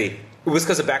transparency, it was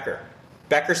because of Becker.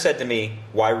 Becker said to me,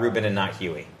 why Rubin and not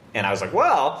Huey? And I was like,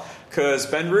 well, because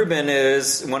Ben Rubin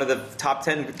is one of the top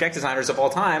 10 deck designers of all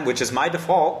time, which is my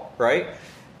default, right?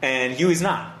 And Huey's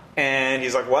not. And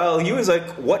he's like, well, Huey's like,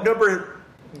 what number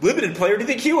limited player do you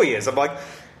think Huey is? I'm like,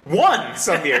 1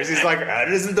 some years. He's like,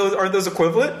 aren't those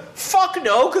equivalent? Fuck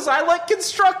no, because I like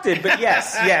constructed. But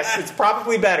yes, it's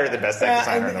probably better than best deck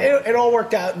designer in the world. It all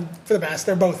worked out for the best.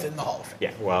 They're both in the Hall of Fame.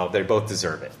 Yeah, well, they both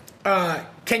deserve it.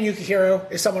 Ken Yukihiro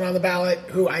is someone on the ballot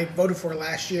who I voted for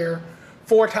last year.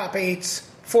 4 top 8s,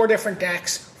 4 different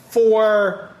decks,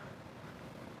 4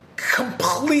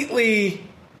 completely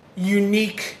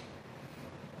unique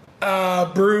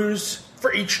brews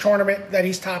for each tournament that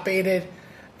he's top 8'd.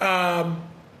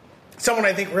 Someone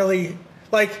I think really,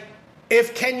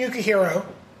 if Ken Yukihiro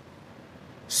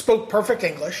spoke perfect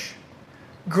English,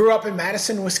 grew up in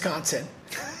Madison, Wisconsin,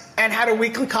 and had a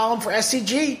weekly column for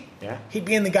SCG, he'd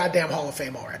be in the goddamn Hall of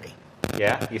Fame already.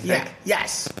 Yeah, you think? Yeah.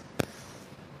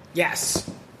 Yes.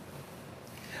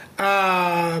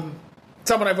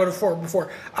 Someone I voted for before.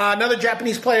 Another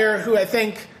Japanese player who I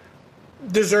think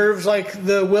deserves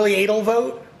the Willie Adel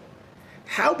vote.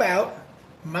 How about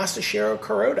Masashiro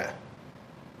Kuroda?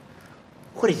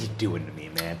 What are you doing to me,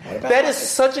 man? That is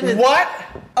such an... What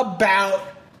about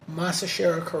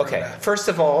Masashiro Kuroda? Okay, first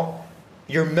of all,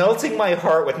 you're melting my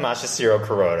heart with Masashiro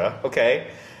Kuroda, okay?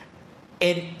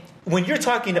 And when you're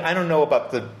talking to... I don't know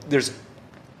about there's...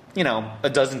 a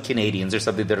dozen Canadians or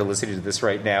something that are listening to this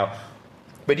right now.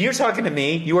 But you're talking to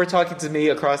me. You are talking to me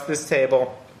across this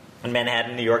table in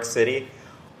Manhattan, New York City.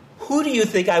 Who do you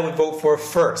think I would vote for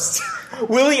first?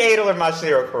 Willie Adel or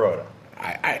Masashiro Kuroda?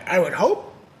 I would hope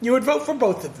you would vote for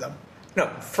both of them. No,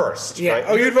 first. Yeah. Right?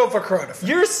 Oh, you'd vote for Kuroda first.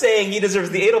 You're saying he deserves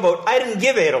the Adel vote. I didn't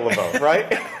give Adel a vote,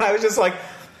 right? I was just like,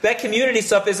 that community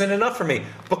stuff isn't enough for me.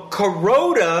 But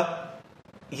Kuroda...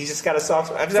 He's just got a soft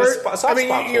spot for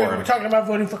him. You're talking about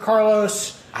voting for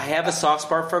Carlos. I have a soft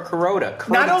spot for Kuroda.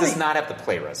 Kuroda does not have the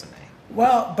play resume.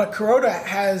 Well, but Kuroda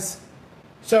has...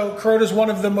 So Kuroda's one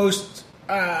of the most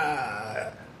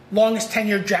longest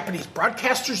tenured Japanese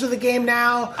broadcasters of the game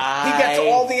now. He gets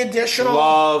all the additional...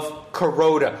 love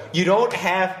Kuroda. You don't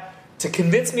have to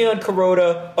convince me on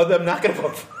Kuroda, although I'm not going to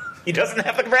vote for him. He doesn't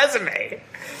have a resume.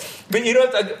 But you know,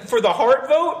 for the Hart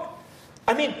vote,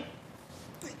 I mean,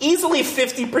 easily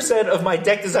 50% of my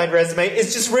deck design resume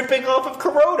is just ripping off of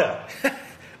Kuroda.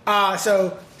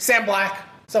 So, Sam Black,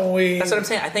 someone we... That's what I'm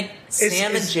saying. I think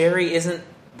Sam and Jerry isn't...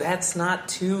 That's not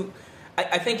too...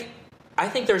 I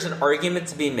think there's an argument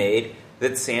to be made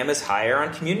that Sam is higher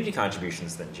on community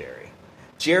contributions than Jerry.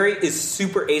 Jerry is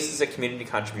super aces at community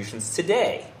contributions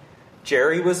today.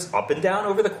 Jerry was up and down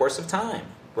over the course of time,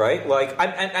 right? Like,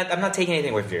 I'm not taking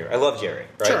anything away from Jerry. I love Jerry,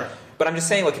 right? Sure. But I'm just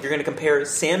saying, like, if you're going to compare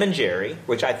Sam and Jerry,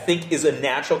 which I think is a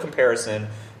natural comparison,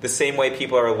 the same way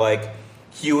people are like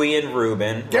Huey and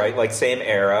Ruben, right? Like, same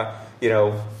era. You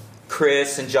know,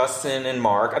 Chris and Justin and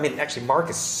Mark. I mean, actually,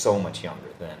 Mark is so much younger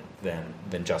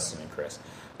than Justin and Chris.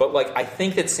 But, like, I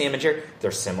think that Sam and Jerry, they're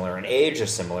similar in age, they're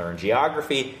similar in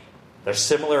geography, they're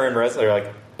similar in they're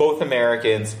like both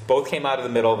Americans, both came out of the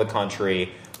middle of the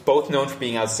country, both known for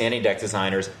being outstanding deck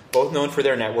designers, both known for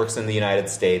their networks in the United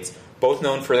States, both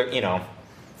known for, you know...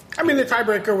 I mean, the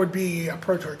tiebreaker would be a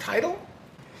Pro Tour title?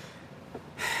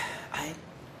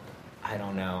 I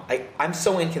don't know. I'm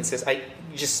so inconsistent.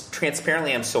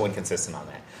 Transparently, I'm so inconsistent on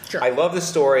that. Sure. I love the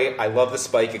story. I love the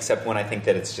spike, except when I think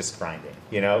that it's just grinding.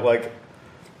 You know, like...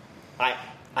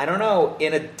 I don't know.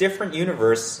 In a different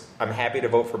universe, I'm happy to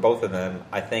vote for both of them.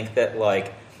 I think that,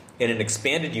 like, in an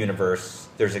expanded universe,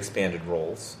 there's expanded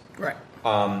roles. Right.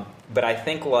 But I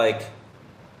think, like,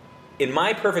 in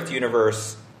my perfect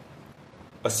universe,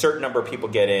 a certain number of people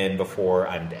get in before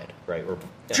I'm dead, right? Or,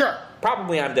 sure.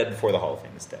 Probably I'm dead before the Hall of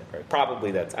Fame is dead, right?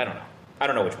 Probably that's... I don't know. I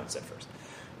don't know which one's dead first.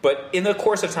 But in the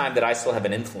course of time that I still have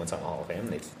an influence on the Hall of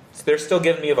Fame, they're still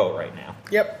giving me a vote right now.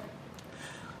 Yep.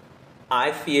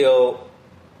 I feel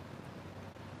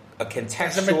a contextual...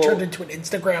 Hasn't been turned into an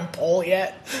Instagram poll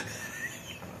yet?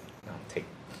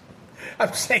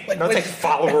 I'm saying, like... Don't take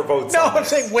follower votes. No, I'm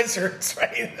saying Wizards,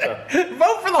 right?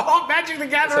 Vote for the Magic the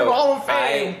Gathering Hall of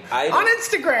Fame on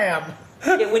Instagram.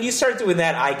 Yeah, when you start doing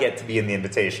that, I get to be in the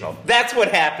Invitational. That's what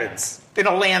happens in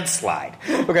a landslide.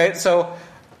 Okay, so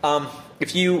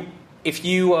if you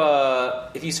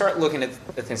start looking at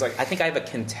things like... I think I have a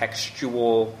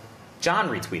contextual... John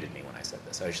retweeted me when I said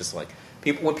this. I was just like...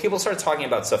 When people start talking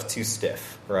about stuff too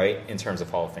stiff, right, in terms of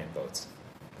Hall of Fame votes,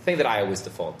 the thing that I always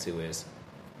default to is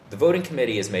the voting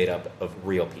committee is made up of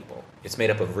real people. It's made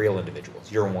up of real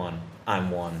individuals. You're one.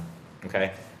 I'm one.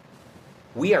 Okay?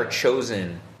 We are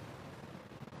chosen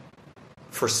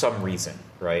for some reason,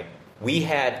 right? We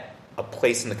had a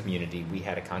place in the community. We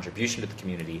had a contribution to the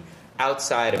community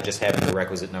outside of just having the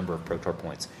requisite number of Pro Tour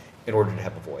points in order to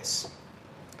have a voice.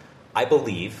 I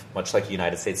believe, much like a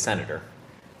United States Senator,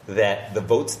 that the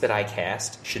votes that I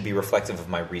cast should be reflective of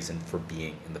my reason for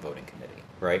being in the voting committee,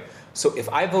 right? So if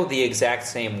I vote the exact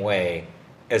same way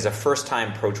as a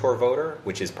first-time Pro Tour voter,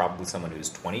 which is probably someone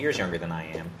who's 20 years younger than I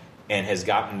am, and has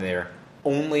gotten there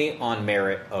only on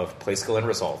merit of play skill and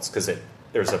results, because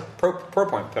there's a pro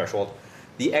point threshold,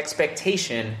 the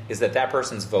expectation is that that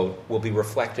person's vote will be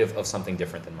reflective of something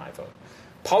different than my vote.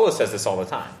 Paulo says this all the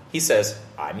time. He says,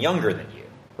 I'm younger than you,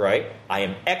 right? I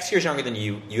am X years younger than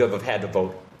you. You have had to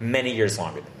vote many years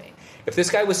longer than me. If this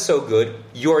guy was so good,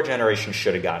 your generation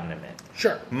should have gotten him in.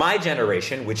 Sure. My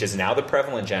generation, which is now the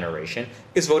prevalent generation,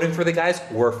 is voting for the guys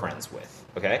we're friends with,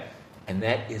 okay? And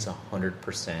that is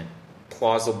 100%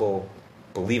 plausible,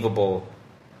 believable,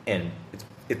 and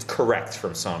it's correct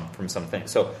from some things.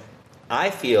 So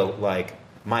I feel like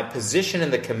my position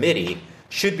in the committee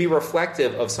should be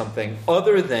reflective of something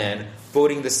other than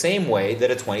voting the same way that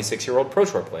a 26-year-old Pro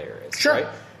Tour player is, sure. Right?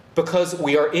 Because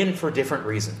we are in for different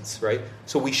reasons, right?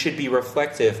 So we should be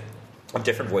reflective of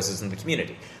different voices in the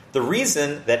community. The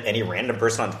reason that any random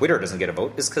person on Twitter doesn't get a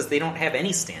vote is because they don't have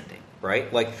any standing,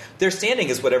 right? Like, their standing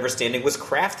is whatever standing was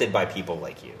crafted by people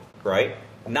like you, right?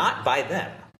 Not by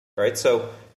them, right?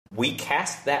 So we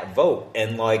cast that vote,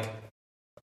 and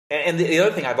the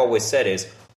other thing I've always said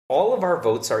is all of our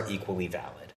votes are equally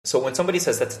valid. So when somebody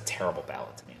says that's a terrible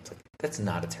ballot to me, it's like, that's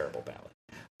not a terrible ballot.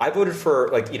 I voted for,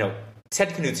 Ted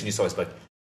Knudsen used to always be like,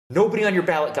 nobody on your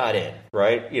ballot got in,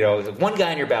 right? One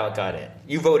guy on your ballot got in.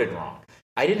 You voted wrong.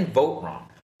 I didn't vote wrong.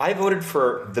 I voted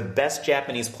for the best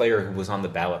Japanese player who was on the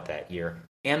ballot that year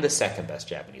and the second best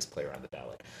Japanese player on the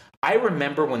ballot. I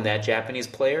remember when that Japanese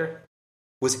player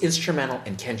was instrumental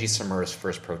in Kenji Samura's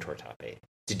first Pro Tour top 8.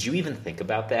 Did you even think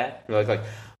about that?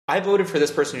 I voted for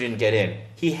this person who didn't get in.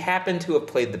 He happened to have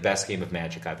played the best game of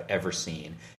Magic I've ever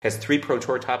seen, has 3 Pro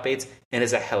Tour top 8s, and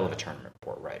is a hell of a tournament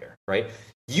report writer, right?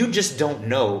 You just don't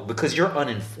know because you're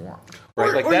uninformed,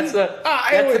 right? That's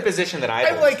the position that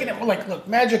I liken it. Like, look,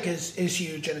 Magic is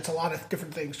huge, and it's a lot of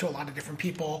different things to a lot of different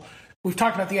people. We've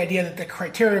talked about the idea that the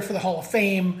criteria for the Hall of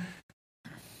Fame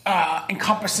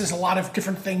encompasses a lot of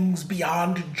different things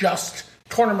beyond just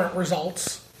tournament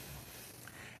results.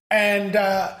 And,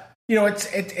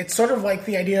 it's sort of like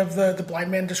the idea of the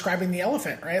blind man describing the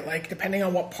elephant, right? Like, depending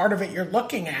on what part of it you're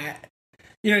looking at,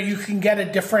 you can get a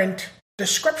different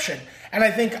description. And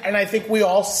I think we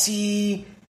all see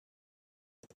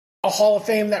a Hall of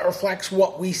Fame that reflects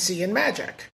what we see in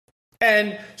Magic.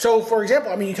 And so, for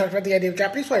example, you talked about the idea of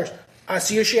Japanese players.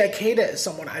 Tsuyoshi Ikeda is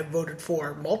someone I voted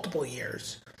for multiple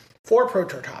years, 4 Pro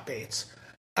Tour top 8s,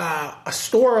 a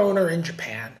store owner in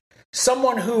Japan,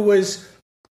 someone who was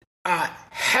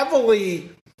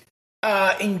heavily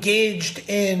engaged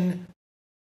in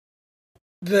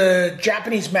the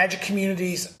Japanese Magic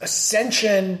community's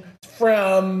ascension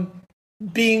from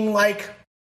being like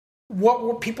what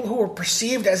were people who were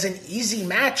perceived as an easy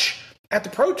match at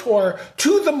the Pro Tour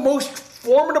to the most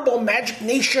formidable Magic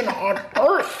nation on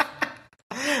Earth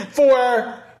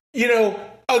for,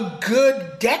 a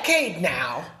good decade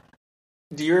now.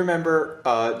 Do you remember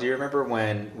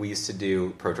when we used to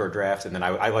do Pro Tour draft, and then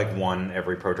I won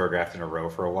every Pro Tour draft in a row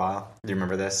for a while? Do you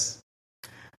remember this?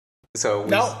 So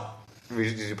we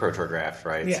used to do Pro Tour draft,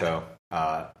 right? Yeah. So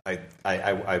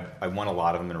I won a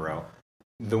lot of them in a row.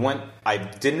 The one I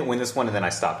didn't win this one, and then I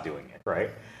stopped doing it. Right?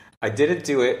 I didn't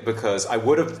do it because I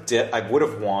would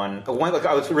have won. Like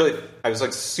I was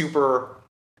like super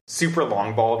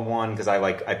long balled one because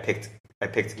I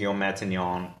picked Guillaume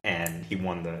Matignon, and he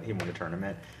won the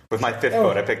tournament. With my 5th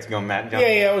vote, I picked Guillaume Matignon.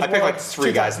 Yeah, I picked like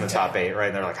 3 guys in the top 8, right?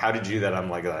 And they're like, "How did you do that?" I'm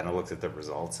like, and I looked at the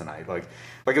results, and I like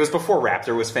it was before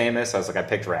Raptor was famous. I was like, I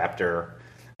picked Raptor,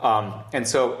 and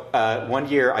so one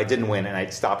year I didn't win, and I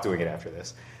stopped doing it after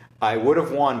this. I would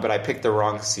have won, but I picked the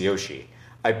wrong Tsuyoshi.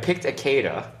 I picked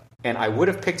Ikeda, and I would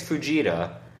have picked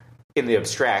Fujita in the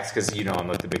abstracts because I'm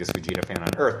like the biggest Fujita fan on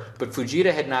earth. But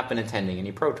Fujita had not been attending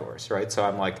any Pro Tours, right? So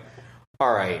I'm like,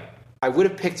 all right, I would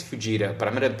have picked Fujita, but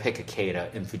I'm going to pick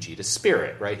Ikeda in Fujita's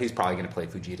spirit, right? He's probably going to play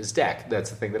Fujita's deck. That's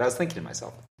the thing that I was thinking to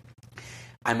myself.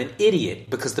 I'm an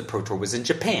idiot because the Pro Tour was in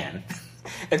Japan,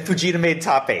 and Fujita made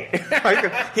top 8.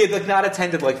 He had not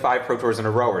attended 5 Pro Tours in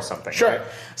a row or something. Sure. Right?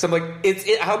 So I'm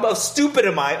like, how stupid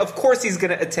am I? Of course he's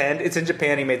going to attend. It's in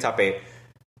Japan. He made top 8.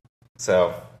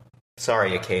 So,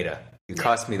 sorry, Ikeda. You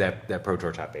cost me that Pro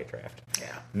Tour top 8 draft.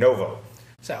 Yeah. No vote.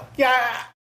 So,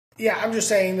 yeah, I'm just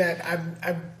saying that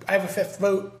I have a 5th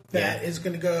vote that is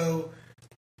going to go,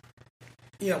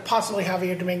 possibly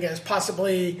Javier Dominguez,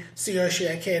 possibly Tsuyoshi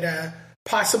Ikeda,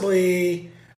 possibly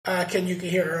Ken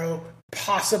Yukihiro,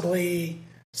 possibly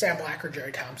Sam Black or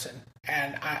Jerry Thompson,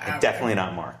 and definitely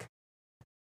not Mark.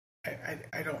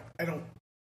 I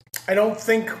don't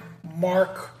think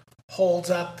Mark holds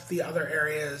up the other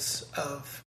areas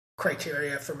of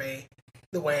criteria for me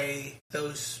the way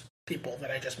those people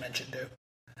that I just mentioned do.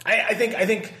 I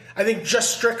think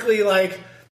just strictly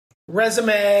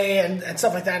resume and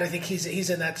stuff like that, I think he's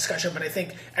in that discussion, but I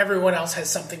think everyone else has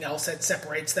something else that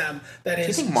separates them that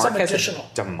is some additional. Do you think Mark has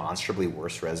a demonstrably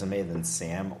worse resume than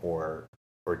Sam or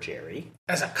Jerry?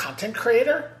 As a content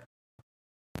creator?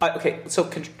 Okay, so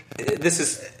this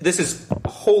is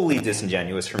wholly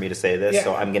disingenuous for me to say this,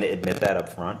 so I'm going to admit that up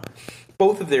front.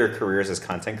 Both of their careers as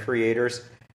content creators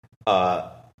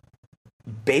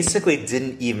basically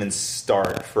didn't even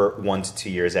start for 1 to 2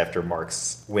 years after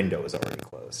Mark's window was already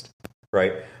closed,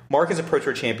 right? Mark is a Pro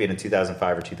Tour champion in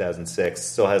 2005 or 2006,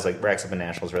 still has racks up a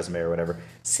Nationals resume or whatever.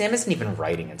 Sam isn't even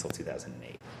writing until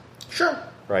 2008. Sure.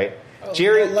 Right?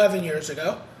 Jerry, 11 years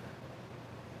ago.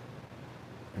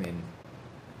 I mean,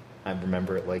 I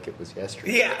remember it like it was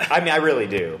yesterday. Yeah. I mean, I really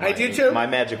do. I do too. My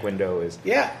Magic window is.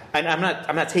 Yeah. And I'm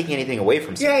not taking anything away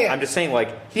from Sam. Yeah. I'm just saying,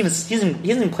 he hasn't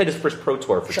even played his first Pro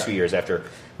Tour for 2 years after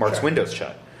Mark's window's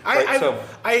shut.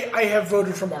 I have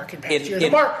voted for Mark in past years.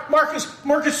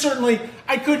 Mark is certainly.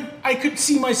 I could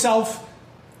see myself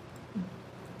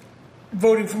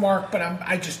voting for Mark, but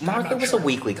Mark was a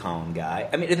weekly column guy.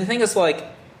 I mean, the thing is,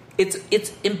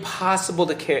 it's impossible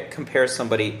to compare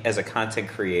somebody as a content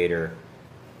creator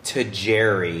to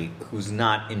Jerry, who's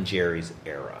not in Jerry's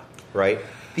era, right?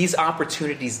 These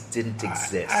opportunities didn't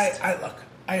exist.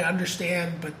 I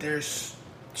understand, but there's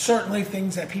certainly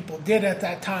things that people did at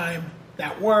that time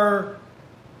that were.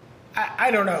 I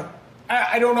don't know.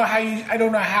 I don't know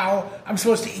how I'm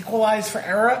supposed to equalize for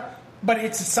era, but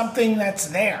it's something that's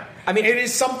there. I mean, it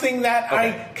is something that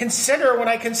I consider when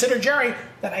I consider Jerry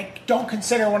that I don't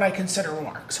consider when I consider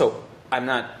Mark. So I'm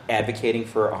not advocating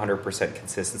for 100%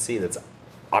 consistency. That's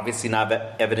obviously not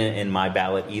evident in my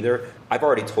ballot either. I've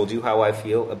already told you how I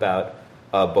feel about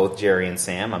both Jerry and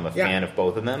Sam. I'm a fan of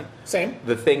both of them. Same.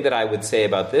 The thing that I would say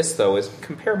about this, though, is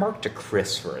compare Mark to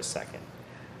Chris for a second.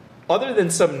 Other than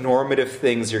some normative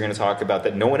things you're going to talk about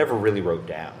that no one ever really wrote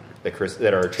down,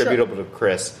 that are attributable to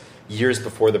Chris years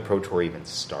before the Pro Tour even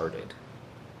started,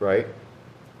 right?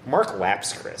 Mark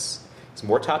laps Chris. He's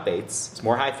more top eights. He's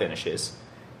more high finishes.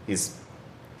 He's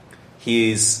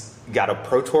got a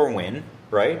Pro Tour win,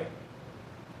 right?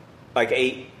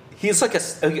 He's like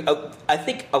I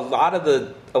think a lot of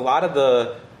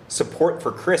the support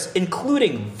for Chris,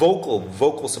 including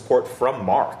vocal support from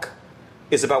Mark,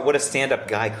 is about what a stand-up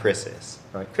guy Chris is.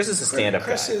 Right? Chris is a stand-up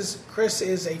guy. Chris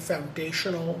is a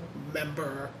foundational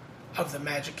member of the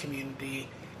Magic community,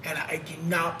 and I do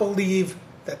not believe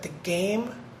that the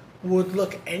game would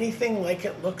look anything like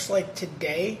it looks like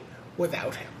today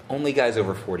without him. Only guys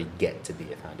over 40 get to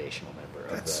be a foundational member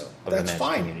of the Magic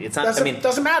community. It's not.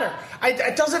 Doesn't matter.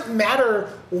 It doesn't matter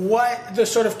what the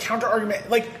sort of counter argument.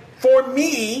 Like for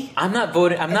me, I'm not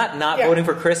voting. I'm not voting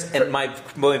for Chris, and my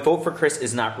vote for Chris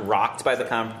is not rocked by the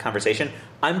conversation.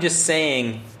 I'm just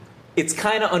saying it's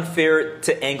kind of unfair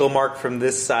to angle Mark from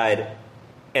this side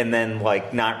and then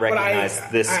not recognize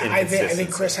this inconsistency. I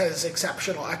think Chris has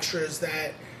exceptional extras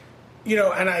that.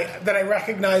 And I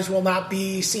recognize will not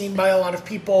be seen by a lot of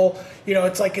people.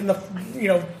 It's like in the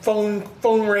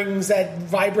phone rings that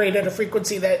vibrate at a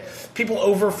frequency that people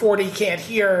over 40 can't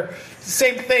hear.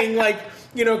 Same thing,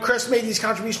 Chris made these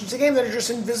contributions to the game that are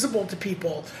just invisible to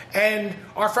people and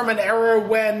are from an era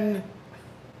when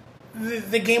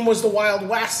the game was the Wild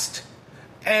West,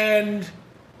 and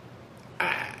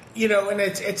and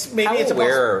it's maybe how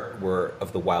aware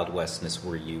of the Wild Westness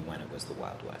were you when it was the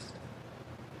Wild West?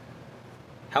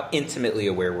 How intimately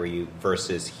aware were you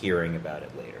versus hearing about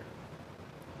it later?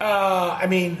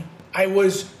 I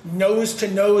was nose to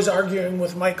nose arguing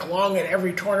with Mike Long at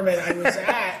every tournament I was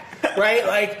at,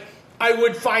 right? I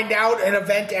would find out an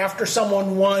event after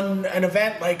someone won an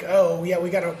event, we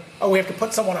have to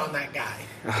put someone on that guy.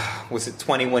 Was it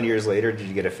 21 years later? Did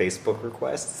you get a Facebook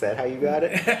request? Is that how you got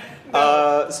it?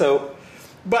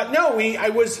 But no, we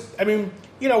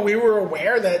were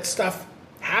aware that stuff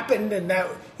happened and that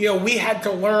we had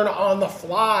to learn on the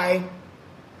fly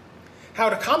how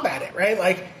to combat it, right?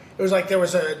 It was there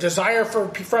was a desire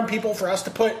from people for us to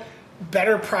put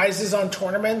better prizes on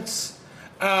tournaments,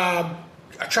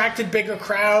 attracted bigger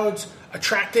crowds,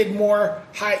 attracted more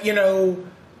high,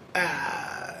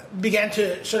 began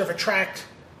to sort of attract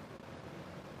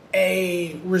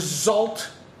a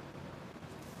result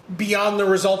beyond the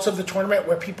results of the tournament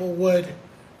where people would,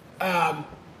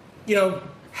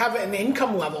 have an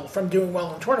income level from doing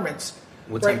well in tournaments.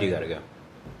 What time do you got to go?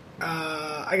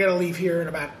 I got to leave here in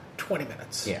about 20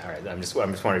 minutes. Yeah, all right. I'm just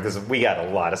wondering because we got a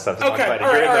lot of stuff to talk about.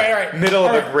 All right. Middle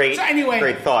of a great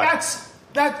thought.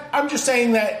 I'm just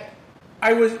saying that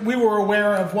we were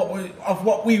aware of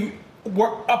what we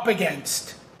were up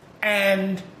against,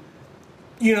 and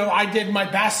I did my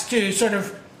best to sort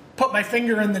of put my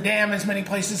finger in the dam as many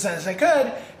places as I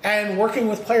could, and working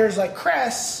with players like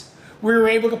Chris, we were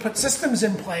able to put systems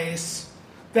in place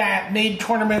that made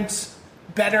tournaments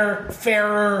better,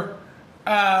 fairer,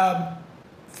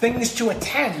 things to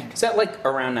attend. Is that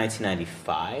around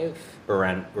 1995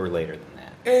 or later than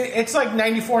that? It's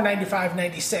 94, 95,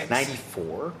 96.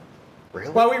 94?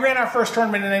 Really? Well, we ran our first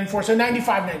tournament in 94, so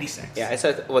 95, 96. Yeah, I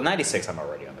said, 96 I'm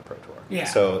already on the Pro Tour. Yeah.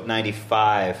 So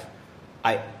 95,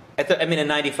 in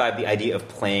 95 the idea of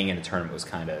playing in a tournament was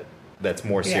kind of, that's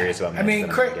more serious about me.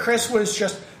 Chris was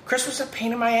a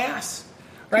pain in my ass,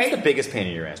 right? Who's the biggest pain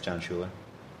in your ass, John Shula?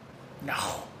 No.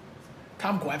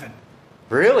 Tom Gwevin.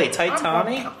 Really? Tight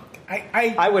Tommy?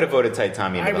 I would have voted Tight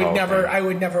Tommy into the Hall of Fame. I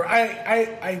would never.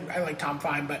 I like Tom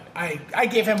fine, but I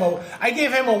gave him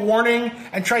a warning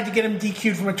and tried to get him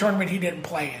DQ'd from a tournament he didn't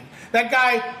play in. That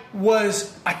guy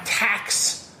was a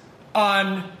tax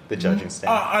on the judging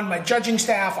staff, on my judging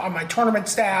staff, on my tournament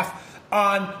staff,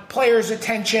 on players'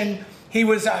 attention. He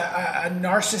was a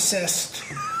narcissist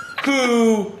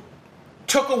who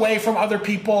took away from other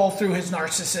people through his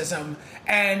narcissism.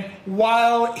 And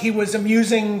while he was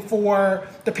amusing for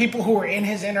the people who were in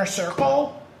his inner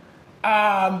circle,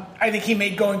 I think he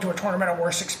made going to a tournament a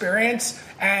worse experience.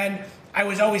 And I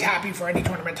was always happy for any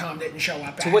tournament Tom didn't show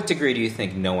up at. To what degree do you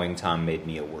think knowing Tom made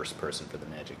me a worse person for the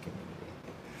Magic community?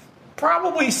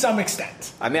 Probably some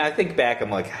extent. I think back,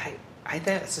 I'm like, I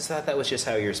just thought that was just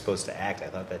how you're supposed to act. I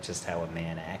thought that's just how a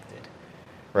man acted.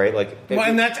 right? Like,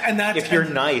 and that's if you're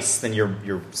nice, then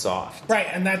you're soft, right?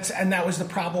 And that was the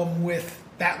problem with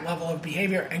that level of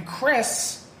behavior. And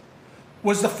Chris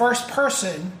was the first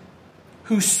person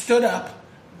who stood up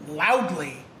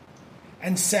loudly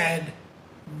and said,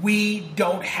 "We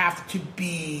don't have to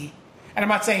be." And I'm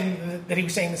not saying that he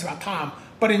was saying this about Tom,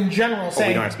 but in general, saying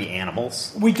we don't have to be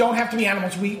animals. We don't have to be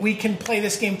animals. We can play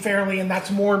this game fairly, and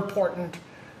that's more important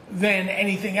than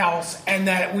anything else. And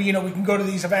that we can go to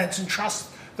these events and trust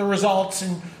the results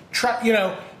and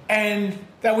and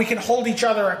that we can hold each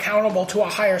other accountable to a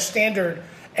higher standard.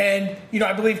 And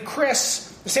I believe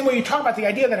Chris, the same way you talk about the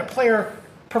idea that a player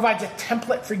provides a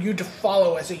template for you to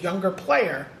follow as a younger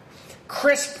player,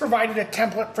 Chris provided a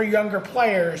template for younger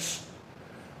players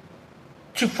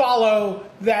to follow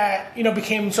that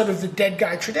became sort of the dead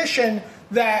guy tradition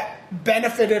that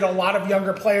benefited a lot of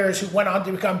younger players who went on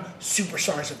to become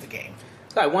superstars of the game.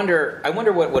 I wonder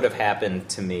what would have happened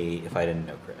to me if I didn't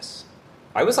know Chris.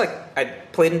 I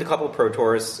played in a couple of pro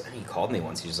tours, and he called me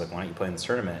once. He was like, "Why don't you play in this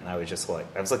tournament?" And I was just like,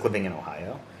 I was like living in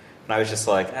Ohio, and I was just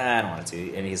like, I don't want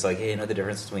to. And he's like, "Hey, you know the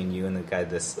difference between you and the guy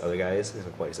this other guy is?" He's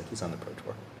like, "What?" He's like, "He's on the pro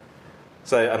tour."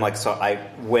 So I'm like,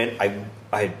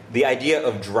 the idea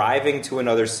of driving to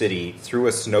another city through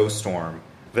a snowstorm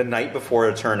the night before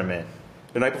a tournament,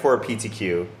 the night before a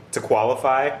PTQ to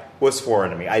qualify was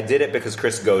foreign to me. I did it because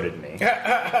Chris goaded me.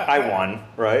 I won,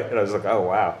 right? And I was like, oh,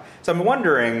 wow. So I'm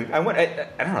wondering, I don't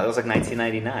know, it was like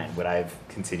 1999. Would I have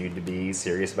continued to be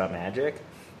serious about Magic?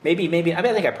 Maybe. I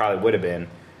think I probably would have been.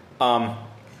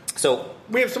 So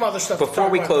we have some other stuff before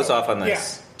we close off on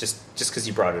this, just because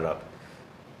you brought it up.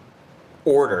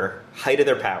 Order, height of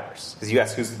their powers. Because you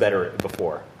asked who's better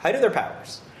before. Height of their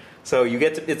powers. So you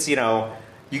get to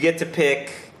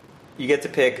pick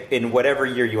in whatever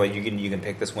year you want. You can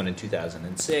pick this one in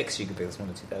 2006. You can pick this one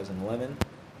in 2011.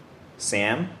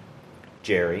 Sam,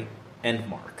 Jerry, and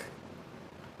Mark.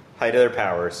 Height of their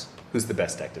powers. Who's the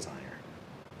best deck designer?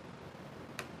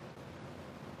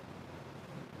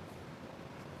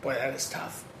 Boy, that is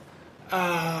tough.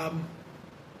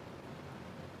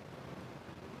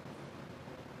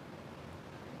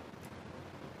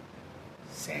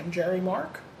 Sam, Jerry,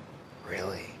 Mark?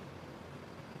 Really?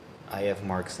 I have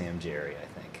Mark, Sam, Jerry, I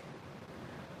think.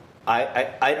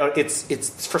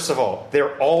 It's first of all,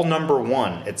 they're all number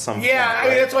one at some point. Yeah, right? I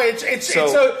mean that's why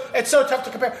it's so tough to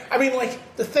compare. I mean, like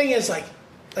the thing is, like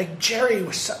Jerry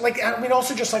was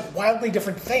also just like wildly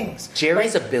different things.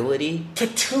 Jerry's ability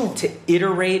to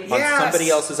iterate on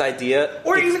somebody else's idea,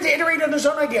 or even to iterate on his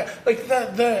own idea, like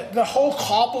the whole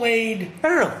Caw-Blade. I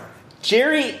don't know.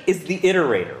 Jerry is the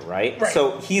iterator, right?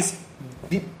 So he's.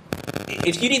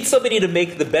 If you need somebody to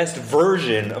make the best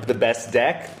version of the best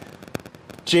deck,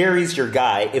 Jerry's your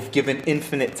guy if given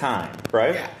infinite time,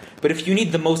 right? Yeah. But if you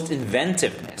need the most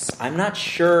inventiveness, I'm not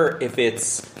sure if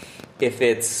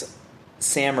it's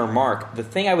Sam or Mark. The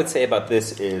thing I would say about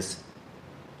this is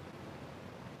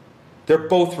they're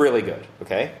both really good,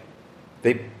 okay?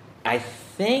 I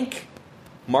think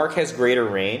Mark has greater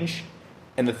range,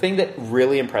 and the thing that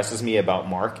really impresses me about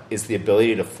Mark is the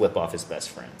ability to flip off his best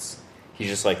friends. He's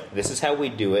just like, this is how we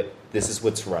do it. This is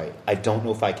what's right. I don't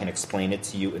know if I can explain it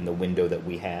to you in the window that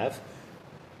we have,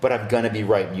 but I'm going to be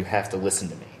right, and you have to listen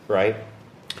to me, right?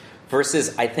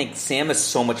 Versus, I think Sam is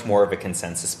so much more of a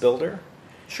consensus builder.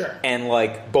 Sure. And,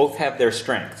 both have their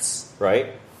strengths,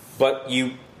 right? But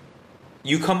you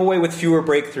come away with fewer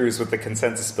breakthroughs with the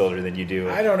consensus builder than you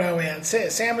do. I don't know, man.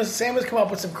 Sam has come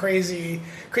up with some crazy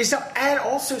stuff. And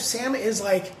also, Sam is,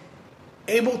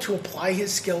 able to apply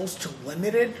his skills to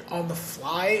limited on the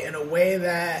fly in a way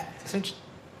that...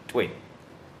 Wait.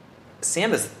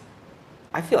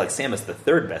 I feel like Sam is the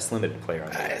third best limited player on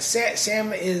the team.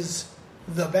 Sam is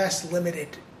the best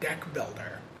limited deck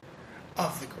builder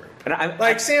of the group. And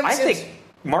I think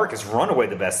Mark is runaway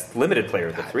the best limited player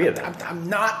of the three of them. I'm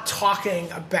not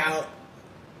talking about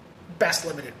best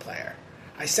limited player.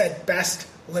 I said best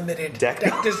limited deck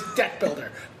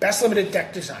builder, best limited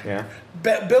deck designer,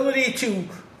 ability to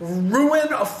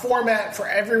ruin a format for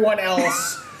everyone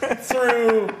else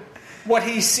through what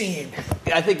he's seen.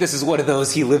 I think this is one of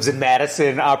those he lives in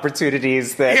Madison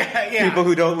opportunities that people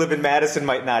who don't live in Madison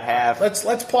might not have.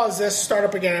 Let's pause this, start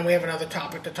up again, and we have another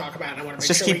topic to talk about. And I want to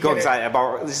just keep going. Why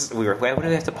would I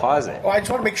have to pause it? Well, I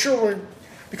just want to make sure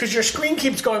because your screen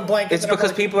keeps going blank. It's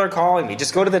because people are calling me.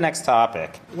 Just go to the next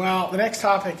topic. Well, the next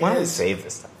topic Why don't we save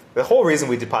this stuff? The whole reason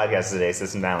we did podcasts today is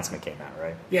this announcement came out,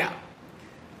 right? Yeah.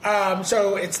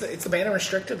 So it's the banner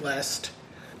restricted list.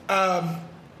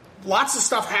 Lots of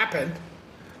stuff happened.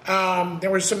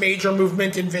 There was some major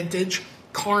movement in Vintage.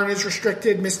 Karn is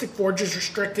restricted. Mystic Forge is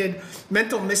restricted.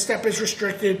 Mental Misstep is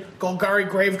restricted. Golgari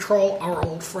Grave Troll, our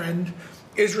old friend,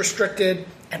 is restricted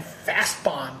and Fast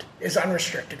Bond is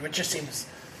unrestricted, which just seems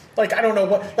like, I don't know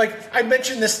what, like, I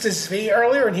mentioned this to Zvi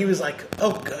earlier and he was like,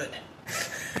 oh, good.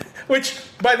 Which,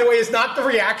 by the way, is not the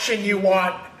reaction you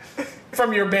want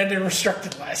from your banned and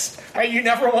restricted list. Right? You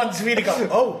never want Zvi to go,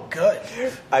 oh, good.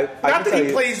 Not that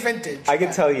he plays vintage. I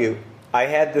can tell you, I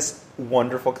had this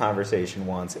wonderful conversation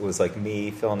once. It was like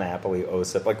me, Phil Napoli,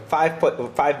 Osip, like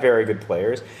five very good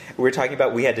players. We were talking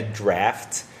about we had to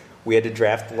draft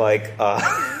like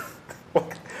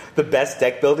the best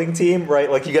deck building team,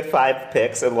 right? Like you get 5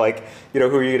 picks and like, you know,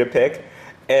 who are you going to pick?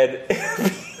 And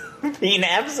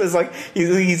Naps is like,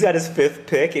 he's got his 5th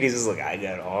pick and he's just like, I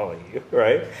got all of you,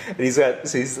 right? And his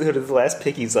last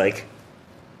pick, he's like,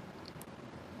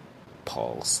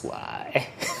 Paul Sly.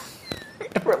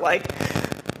 And we're like,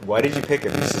 why did you pick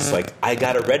him? He's just like, I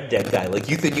got a red deck guy. Like,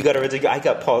 you think you got a red deck guy? I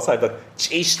got Paul Sly. Like,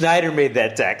 Jay Schneider made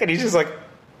that deck. And he's just like,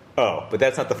 oh. But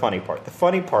that's not the funny part. The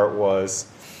funny part was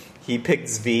he picked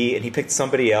Zvi and he picked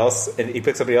somebody else. And he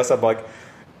picked somebody else. I'm like,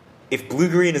 if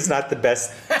blue-green is not the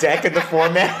best deck in the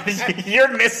format,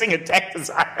 you're missing a deck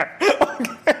designer.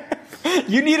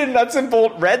 You need a nuts and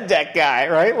bolt red deck guy,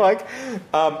 right? Like,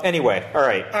 anyway, all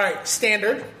right. All right,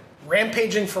 standard.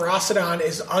 Rampaging Ferocidon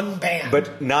is unbanned.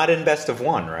 But not in best of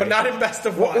 1, right? But not in best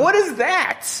of 1. What is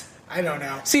that? I don't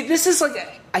know. See, this is like,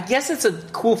 I guess it's a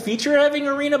cool feature having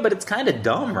Arena, but it's kind of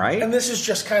dumb, right? And this is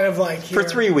just kind of like... For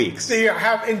 3 weeks. Here,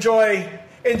 enjoy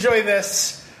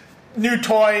this new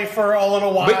toy for a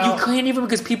little while. But you can't even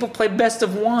because people play best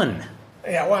of 1.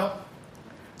 Yeah, well...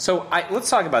 So let's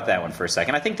talk about that one for a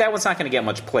second. I think that one's not going to get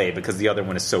much play because the other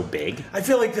one is so big. I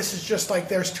feel like this is just like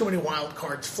there's too many wild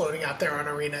cards floating out there on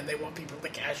Arena and they want people to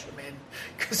cash them in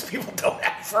because people don't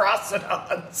have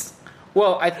Ferocidons.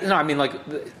 Well, I mean, like,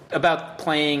 about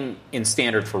playing in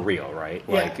standard for real, right?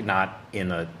 Like, not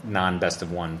in a non-best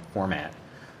of 1 format.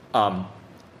 How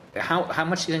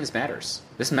much do you think this matters?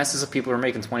 This messes up people who are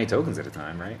making 20 tokens at a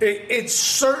time, right? It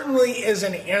certainly is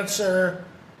an answer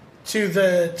to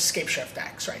the Scape Shift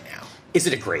decks right now. Is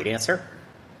it a great answer?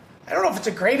 I don't know if it's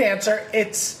a great answer.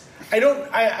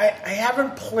 I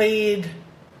haven't played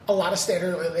a lot of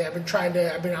standard lately. I've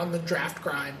been on the draft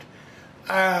grind.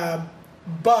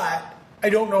 But I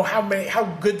don't know how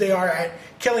good they are at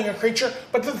killing a creature.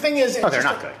 But the thing is... they're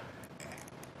not good.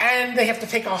 And they have to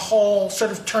take a whole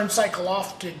sort of turn cycle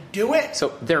off to do it.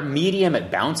 So they're medium at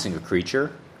bouncing a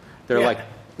creature. They're like...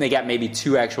 They got maybe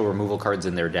 2 actual removal cards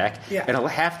in their deck. Yeah. And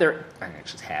like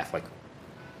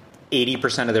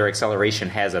 80% of their acceleration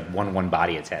has a 1/1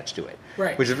 body attached to it.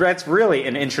 Right. That's really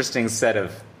an interesting set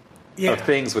of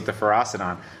things with the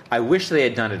Ferocidon. I wish they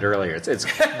had done it earlier. It's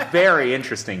very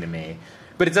interesting to me.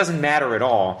 But it doesn't matter at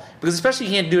all. Because especially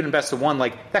you can't do it in best of 1.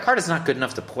 Like, that card is not good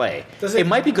enough to play. It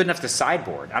might be good enough to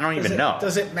sideboard. I don't even know.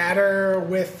 Does it matter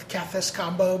with Kethis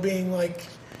Combo being like...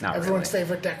 Not everyone's really.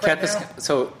 favorite deck right now?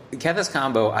 So, Kethis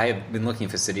Combo, I have been looking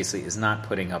fastidiously, is not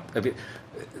putting up...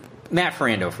 Matt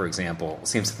Ferrando, for example,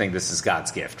 seems to think this is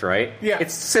God's gift, right? Yeah.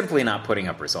 It's simply not putting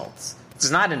up results. It's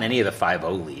not in any of the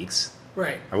 5.0 leagues.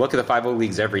 Right. I look at the 5.0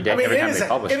 leagues every day, every time they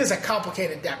publish. It is a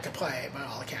complicated deck to play, by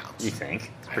all accounts. You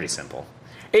think? It's pretty simple.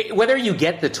 Whether you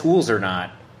get the tools or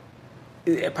not,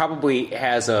 it probably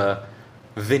has a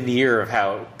veneer of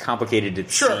how complicated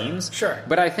it seems. Sure.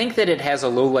 But I think that it has a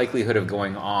low likelihood of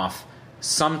going off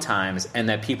sometimes, and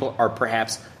that people are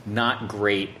perhaps not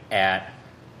great at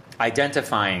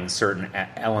identifying certain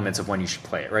elements of when you should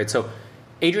play it, right? So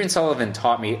Adrian Sullivan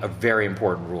taught me a very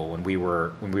important rule when we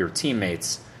were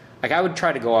teammates. Like, I would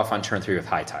try to go off on turn 3 with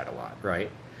High Tide a lot, right?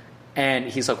 And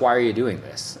he's like, why are you doing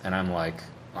this? And I'm like,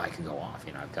 I can go off.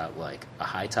 You know, I've got like a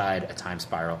High Tide, a Time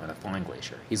Spiral, and a Flying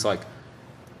Glacier. He's like,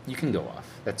 you can go off.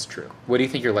 That's true. What do you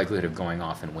think your likelihood of going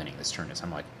off and winning this turn is?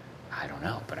 I'm like, I don't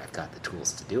know, but I've got the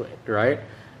tools to do it, right?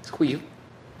 It's cool. You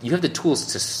have the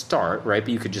tools to start, right?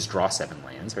 But you could just draw 7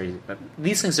 lands, right?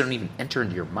 These things don't even enter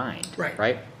into your mind,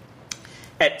 right?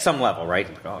 At some level, right?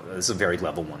 Oh, this is a very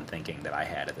level 1 thinking that I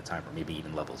had at the time, or maybe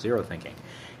even level 0 thinking.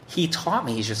 He taught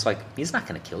me, he's just like, he's not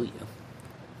going to kill you.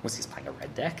 What's he's playing a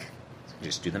red deck? So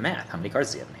just do the math. How many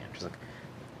cards do you have in hand? Just like,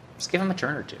 just give him a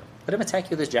turn or 2. Let him attack you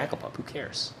with his Jackal Pup. Who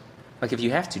cares? Like, if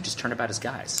you have to, just turnabout his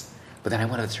guys. But then I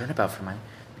wanted the turnabout for my...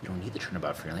 You don't need the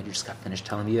turnabout for your land. You just got finished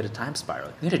telling me you had a Time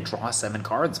Spiral. You had to draw 7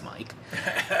 cards, Mike.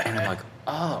 And I'm like,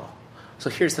 oh.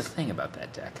 So here's the thing about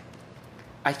that deck.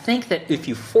 I think that if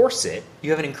you force it,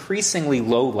 you have an increasingly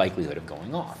low likelihood of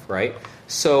going off, right?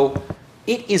 So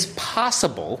it is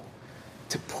possible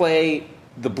to play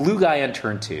the blue guy on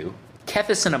turn 2,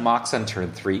 Kethis and a Mox on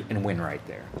turn 3, and win right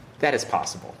there. That is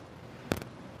possible.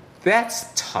 That's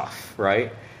tough,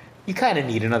 right? You kind of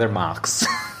need another Mox,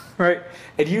 right?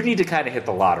 And you need to kind of hit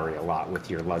the lottery a lot with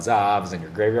your Lazavs and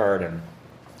your Graveyard and,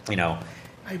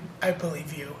 I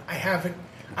believe you. I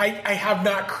have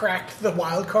not cracked the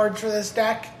wild cards for this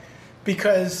deck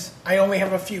because I only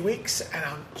have a few weeks and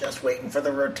I'm just waiting for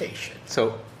the rotation.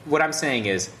 So what I'm saying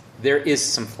is there is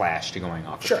some flash to going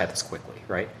off the Tethys quickly,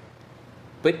 right?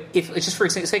 But if just for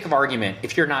sake of argument,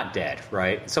 if you're not dead,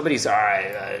 right? Somebody's, all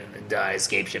right, I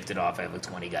escape shifted off, I have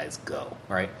 20 guys, go,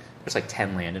 right? There's like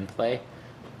 10 land in play.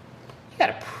 You got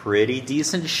a pretty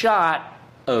decent shot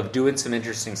of doing some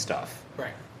interesting stuff.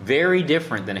 Right. Very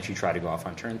different than if you try to go off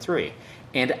on turn 3.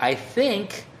 And I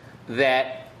think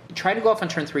that trying to go off on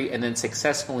turn 3 and then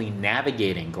successfully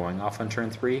navigating going off on turn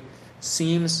 3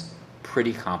 seems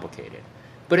pretty complicated.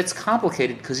 But it's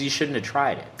complicated because you shouldn't have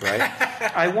tried it, right?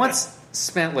 I once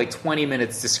spent like 20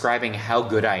 minutes describing how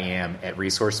good I am at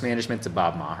resource management to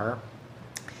Bob Maher.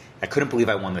 I couldn't believe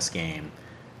I won this game.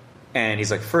 And he's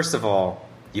like, first of all,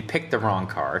 you picked the wrong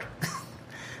card.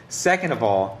 Second of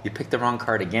all, you picked the wrong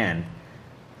card again.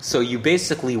 So you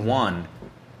basically won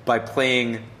by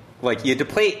playing, like, you had to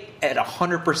play at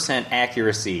 100%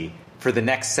 accuracy for the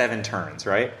next 7 turns,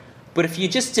 right? But if you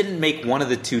just didn't make one of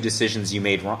the 2 decisions you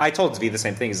made wrong, I told Zvi the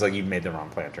same thing. He's like, you made the wrong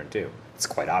play on turn 2. It's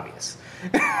quite obvious.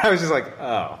 I was just like,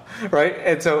 oh, right?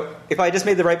 And so if I just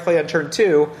made the right play on turn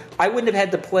 2, I wouldn't have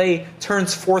had to play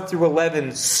turns 4 through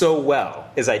 11 so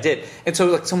well as I did. And so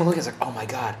like someone looking at it, like, oh my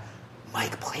God,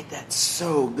 Mike played that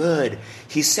so good.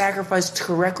 He sacrificed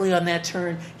correctly on that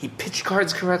turn. He pitched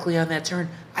cards correctly on that turn.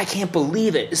 I can't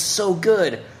believe it. It's so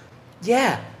good.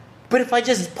 Yeah, but if I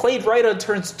just played right on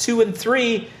turns 2 and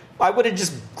 3, I would have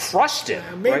just crushed it.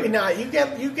 Maybe right? Not.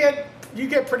 You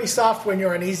get pretty soft when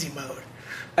you're on easy mode.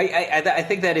 I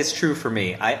think that is true for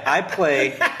me. I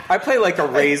play like a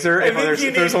razor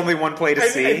if there's only one play to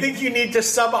see. I think you need to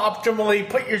suboptimally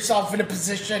put yourself in a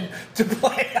position to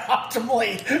play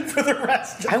optimally for the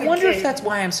rest of the game. I wonder if that's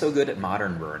why I'm so good at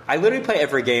Modern Burn. I literally play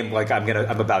every game like I'm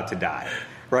about to die.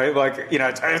 Right? Like,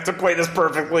 I have to play this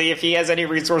perfectly. If he has any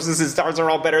resources, his stars are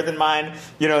all better than mine.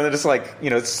 They're just like,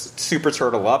 super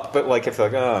turtle up. But like, if they're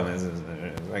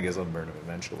like, I guess I'll burn him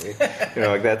eventually.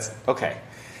 Like that's okay.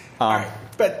 All right.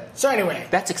 But so anyway,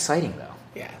 that's exciting though.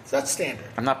 Yeah, so that's standard.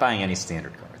 I'm not buying any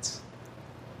standard cards.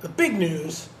 The big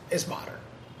news is Modern.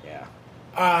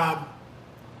 Yeah.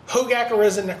 Hogak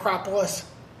Arisen Necropolis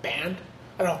banned.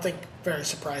 I don't think very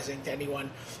surprising to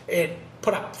anyone. It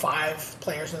put up 5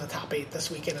 players in the top 8 this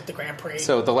weekend at the Grand Prix.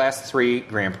 So the last 3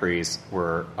 Grand Prix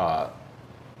were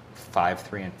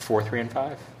 4-3 and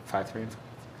 5, 5-3 and 5.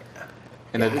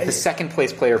 And the second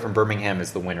place player from Birmingham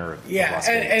is the winner of Las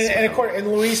Vegas. And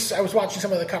Luis, I was watching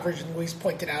some of the coverage, and Luis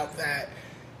pointed out that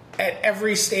at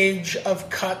every stage of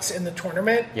cuts in the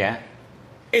tournament,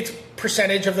 its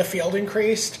percentage of the field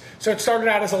increased. So it started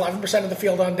out as 11% of the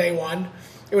field on day 1.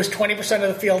 It was 20%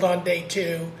 of the field on day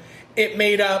 2. It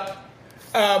made up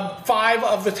 5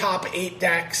 of the top 8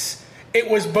 decks. It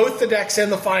was both the decks in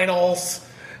the finals.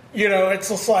 It's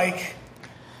just like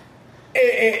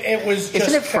it was. Just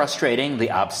Isn't it frustrating the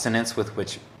obstinance with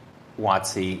which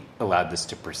WotC allowed this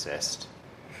to persist?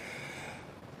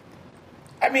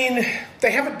 I mean,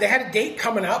 they had a date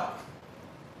coming up.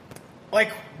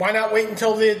 Like, why not wait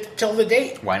until the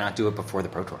date? Why not do it before the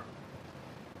Pro Tour?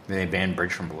 They banned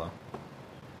Bridge from Below.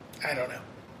 I don't know.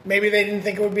 Maybe they didn't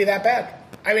think it would be that bad.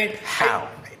 I mean, how?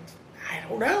 I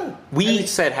don't know. We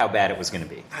said how bad it was going to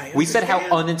be. We said how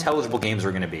unintelligible games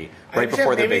were going to be right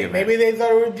before the big event. Maybe they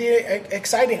thought it would be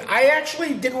exciting. I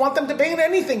actually didn't want them to ban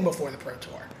anything before the Pro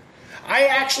Tour. I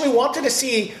actually wanted to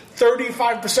see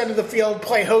 35% of the field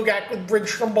play Hogak with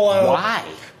Bridge from Below. Why?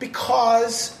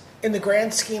 Because in the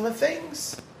grand scheme of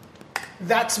things,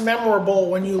 that's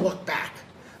memorable when you look back.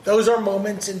 Those are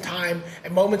moments in time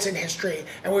and moments in history.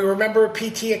 And we remember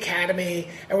PT Academy,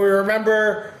 and we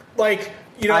remember, I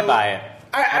buy it.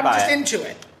 I'm just into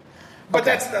it. But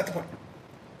that's not the point.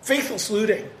 Faithless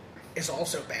Looting is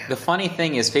also banned. The funny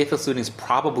thing is, Faithless Looting is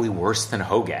probably worse than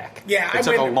Hogak. Yeah, it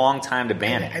took a long time to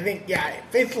ban it. I think,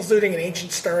 Faithless Looting and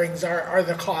Ancient Stirrings are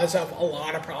the cause of a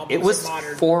lot of problems. It was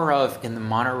 4 of in the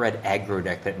Mono Red aggro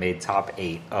deck that made top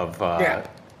 8 of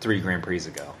 3 Grand Prix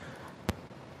ago.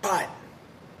 But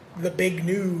the big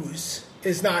news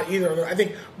is not either of them. I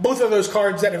think both of those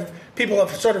cards that people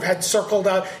have sort of had circled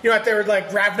up, at their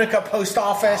Ravnica post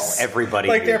office. Oh, everybody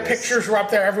their pictures were up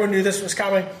there. Everyone knew this was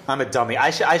coming. I'm a dummy. I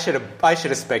should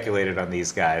have speculated on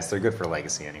these guys. They're good for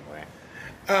Legacy anyway.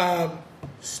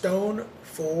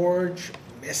 Stoneforge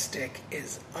Mystic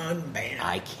is unbanned.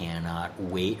 I cannot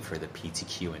wait for the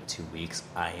PTQ in 2 weeks.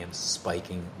 I am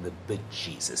spiking the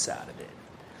bejesus out of it.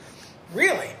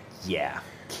 Really? Yeah.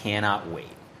 Cannot wait.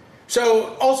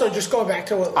 So, also, just going back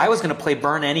to what... I was going to play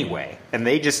Burn anyway, and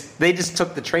they just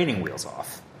took the training wheels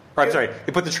off. Or, I'm sorry,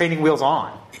 they put the training wheels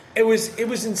on. It was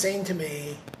insane to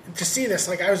me to see this.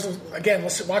 Like, I was, again,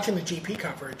 watching the GP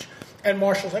coverage, and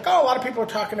Marshall's like, oh, a lot of people are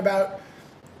talking about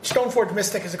Stoneforge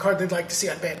Mystic as a card they'd like to see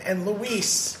unbanned. And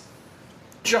Luis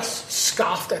just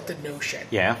scoffed at the notion.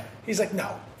 Yeah. He's like,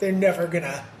 no, they're never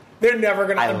gonna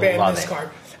unban this card.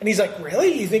 And he's like,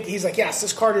 really? You think? He's like, yes,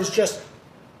 this card is just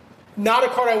not a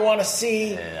card I want to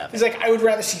see. He's like, I would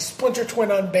rather see Splinter Twin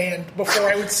unbanned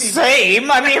before I would see... Same.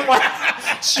 I mean,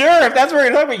 sure, if that's what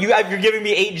you're talking about. You're giving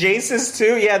me 8 Jaces,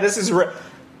 too? Yeah, this is...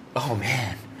 Oh,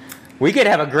 man. We could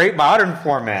have a great Modern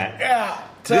format. Yeah.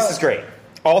 So, this is great.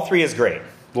 All 3 is great.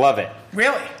 Love it.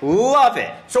 Really? Love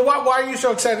it. So why are you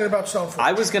so excited about Stoneforge?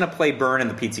 I was going to play Burn in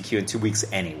the PTQ in 2 weeks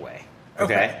anyway.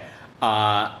 Okay?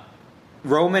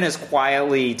 Roman is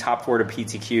quietly top 4 to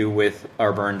PTQ with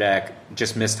our Burn deck.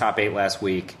 Just missed top 8 last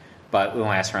week, but in the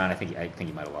last round, I think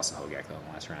he might have lost to Hogak though in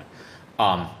the last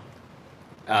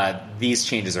round. These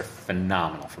changes are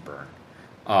phenomenal for Burn.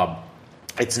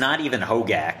 It's not even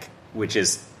Hogak, which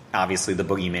is obviously the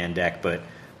boogeyman deck, but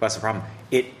that's the problem.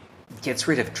 It gets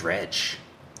rid of Dredge.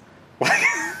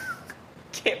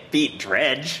 Can't beat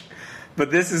Dredge,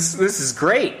 but this is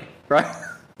great, right?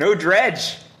 No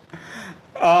Dredge.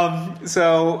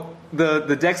 So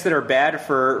the decks that are bad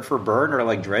for Burn are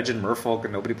like Dredge and Merfolk,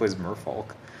 and nobody plays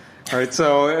Merfolk. All right,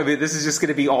 so I mean, this is just going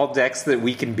to be all decks that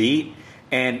we can beat,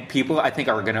 and people I think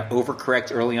are going to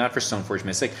overcorrect early on for Stoneforge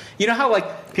Mystic. You know how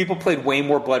like people played way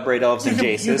more Bloodbraid Elves than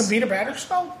Jaces? You can beat a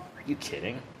Batterspell? Are you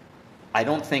kidding? I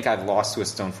don't think I've lost to a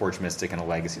Stoneforge Mystic in a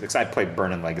Legacy. Because I played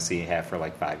Burn and Legacy for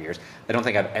like 5 years. I don't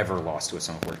think I've ever lost to a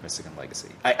Stoneforge Mystic in Legacy.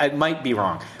 I might be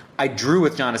wrong. I drew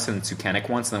with Jonathan Tsukenic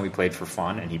once, and then we played for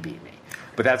fun, and he beat me.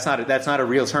 But that's not a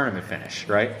real tournament finish,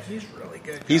 right? He's really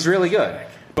good. He's really good.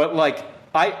 But like,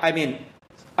 I mean,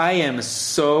 I am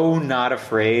so not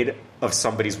afraid of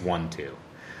somebody's 1-2.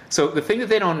 So the thing that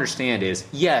they don't understand is,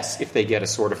 yes, if they get a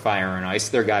Sword of Fire and Ice,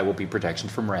 their guy will be protection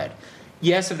from red.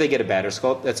 Yes, if they get a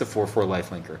Batterskull, that's a 4/4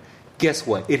 lifelinker. Guess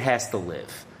what? It has to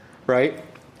live, right?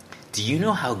 Do you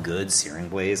know how good Searing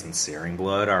Blaze and Searing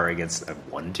Blood are against a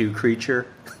 1/2 creature?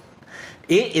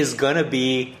 It is going to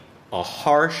be a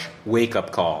harsh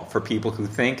wake-up call for people who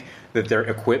think that their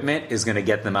equipment is going to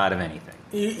get them out of anything.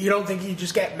 You don't think you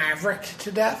just get Maverick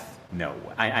to death? No,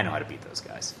 I know how to beat those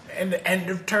guys. And the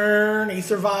end of turn,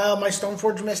 Aether Vial, my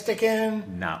Stoneforge Mystic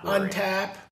in, not worried.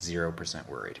 Untap. 0%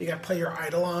 worried. You got to play your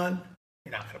Eidolon.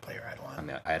 You're not going to play your Eidolon. I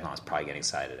mean, Eidolon's probably getting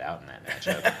sided out in that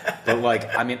matchup. But,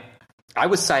 like, I mean, I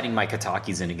was siding my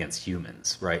Katakis in against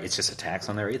humans, right? It's just attacks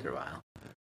on their Aether Vial.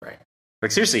 Right. Like,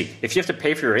 seriously, if you have to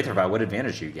pay for your Aether Vial, what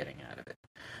advantage are you getting out of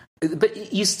it?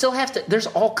 But you still have to... There's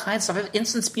all kinds of stuff.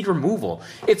 Instant speed removal.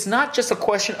 It's not just a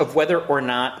question of whether or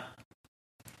not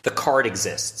the card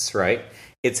exists, right?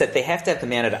 It's that they have to have the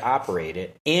mana to operate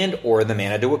it and or the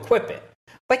mana to equip it.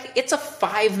 Like, it's a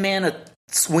 5-mana...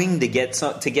 swing to get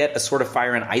a Sword of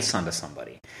Fire and Ice onto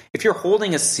somebody. If you're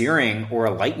holding a Searing or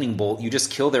a Lightning Bolt, you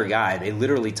just kill their guy. They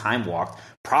literally time walked,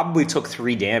 probably took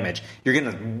 3 damage. You're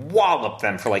going to wallop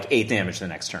them for like 8 damage the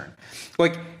next turn.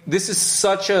 Like, this is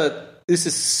such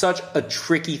a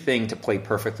tricky thing to play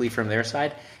perfectly from their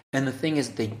side. And the thing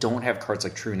is, they don't have cards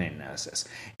like True Name Nemesis.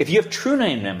 If you have True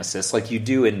Name Nemesis like you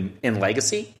do in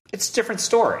Legacy, it's a different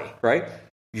story, right?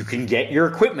 You can get your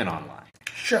equipment online.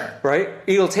 Sure. Right?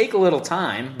 It'll take a little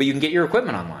time, but you can get your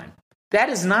equipment online. That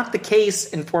is not the case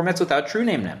in formats without True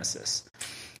Name Nemesis.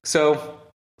 So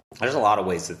there's a lot of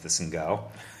ways that this can go.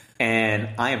 And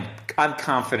I'm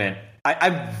confident.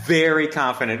 I'm very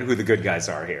confident who the good guys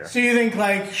are here. So you think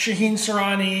like Shaheen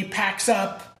Sarani packs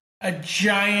up a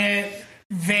giant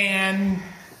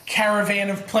caravan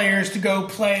of players to go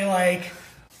play like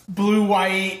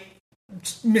blue-white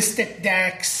Mystic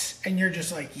decks, and you're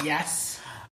just like, yes?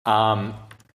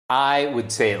 I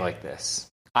would say it like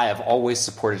this. I have always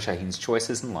supported Shaheen's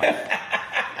choices in life.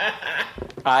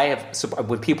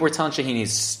 When people were telling Shaheen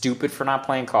he's stupid for not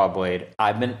playing Caw-Blade,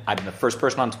 I've been the first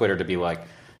person on Twitter to be like,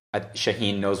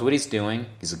 Shaheen knows what he's doing.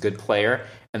 He's a good player.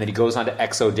 And then he goes on to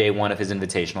EXO day 1 of his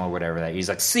Invitational or whatever that. He's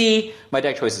like, see, my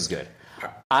deck choice is good.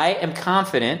 I am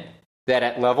confident that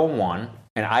at level 1,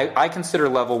 and I consider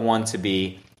level 1 to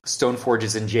be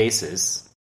Stoneforges and Jaces,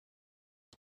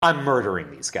 I'm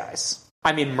murdering these guys.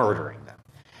 I mean, murdering them.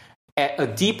 At a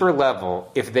deeper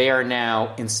level, if they are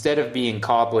now, instead of being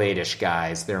Caw-Blade-ish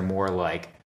guys, they're more like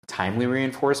timely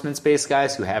reinforcements-based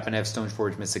guys who happen to have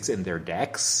Stoneforge Mystics in their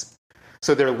decks.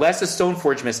 So they're less a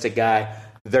Stoneforge Mystic guy,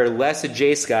 they're less a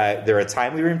Jace guy, they're a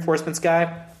timely reinforcements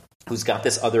guy who's got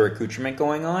this other accoutrement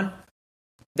going on.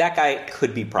 That guy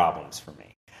could be problems for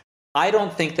me. I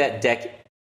don't think that deck...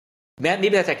 Maybe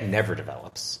that deck never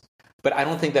develops. But I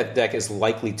don't think that deck is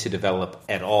likely to develop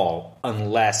at all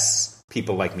unless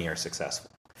people like me are successful.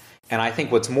 And I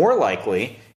think what's more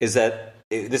likely is that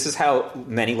this is how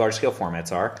many large-scale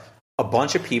formats are. A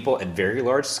bunch of people at very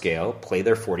large scale play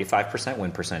their 45%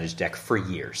 win percentage deck for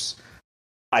years.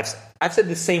 I've said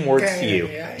the same words to you.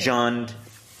 Jund,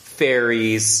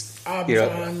 fairies,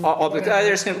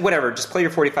 whatever. Just play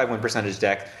your 45 win percentage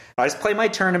deck. I just play my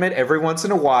tournament every once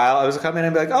in a while. I was come in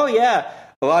and be like, oh yeah,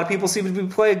 a lot of people seem to be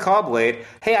playing Caw-Blade.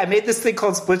 Hey, I made this thing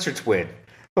called Splinter Twin.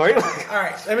 Right? All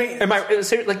right.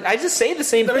 I just say the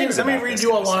same things. Let me read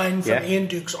you a line from Ian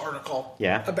Duke's article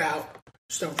about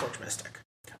Stoneforge Mystic.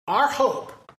 Our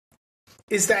hope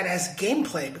is that as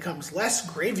gameplay becomes less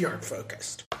graveyard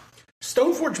focused,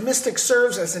 Stoneforge Mystic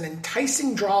serves as an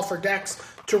enticing draw for decks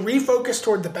to refocus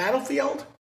toward the battlefield,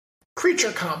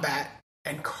 creature combat,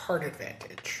 and card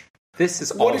advantage. This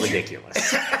is all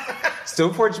ridiculous.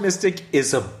 Stoneforge Mystic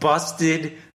is a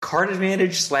busted card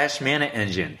advantage / mana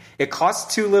engine. It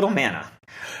costs too little mana.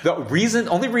 The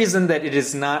only reason that it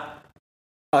is not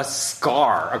a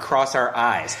scar across our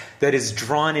eyes that is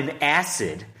drawn in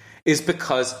acid is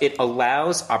because it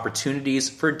allows opportunities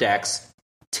for decks,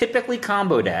 typically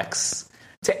combo decks,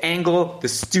 to angle the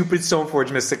stupid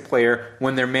Stoneforge Mystic player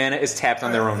when their mana is tapped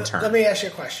on their own turn. Let me ask you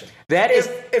a question.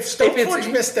 If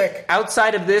Stoneforge Mystic...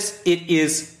 Outside of this, it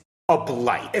is a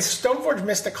blight. If Stoneforge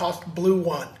Mystic cost blue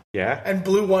 1 and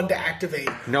blue 1 to activate...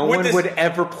 No one would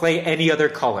ever play any other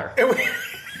color.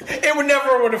 It would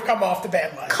never have come off the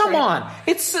ban list. Come on.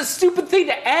 It's a stupid thing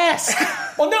to ask.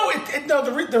 Well, no.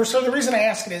 The reason I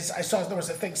ask it is I saw there was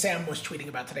a thing Sam was tweeting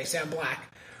about today, Sam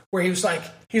Black, where he was like,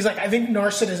 I think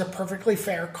Narset is a perfectly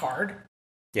fair card.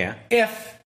 Yeah.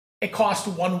 If it cost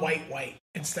 1 white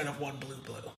instead of 1 blue.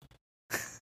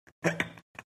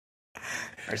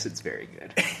 Narset's very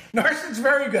good. Narset's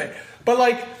very good.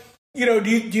 But do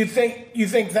you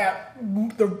think that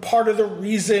the part of the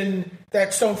reason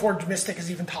that Stoneforge Mystic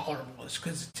is even tolerable is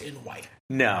because it's in white?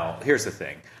 No. Here's the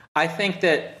thing. I think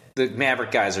that the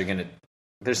Maverick guys are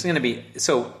there's going to be...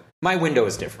 So, my window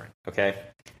is different, okay?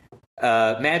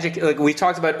 Magic, like we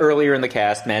talked about earlier in the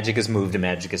cast, Magic has moved and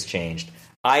Magic has changed.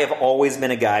 I have always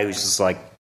been a guy who's just like,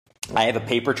 I have a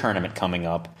paper tournament coming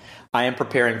up. I am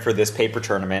preparing for this paper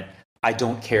tournament. I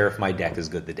don't care if my deck is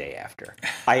good the day after.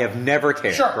 I have never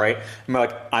cared, right? I'm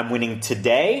like, I'm winning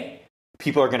today.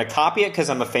 People are going to copy it because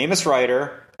I'm a famous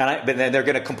writer, but then they're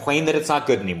going to complain that it's not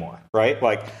good anymore, right?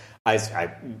 Like,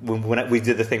 when we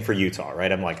did the thing for Utah,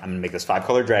 right? I'm like, I'm going to make this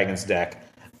 5-color Dragons deck.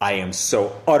 I am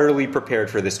so utterly prepared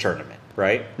for this tournament,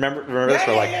 right? Remember this?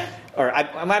 Or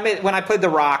when I played the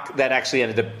Rock, that actually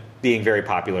ended up being very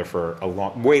popular for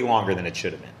way longer than it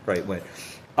should have been, right?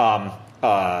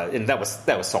 And that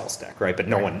was Saul's deck, right? But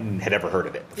no one had ever heard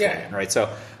of it before, right?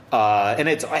 So, and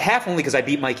it's half only because I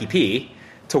beat Mikey P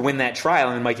to win that trial,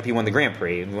 and then Mikey P won the Grand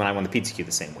Prix when I won the PTQ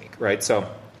the same week, right? So,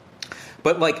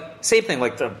 but same thing,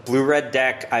 like the blue-red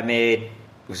deck I made. It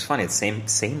was funny. It's same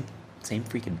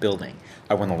freaking building.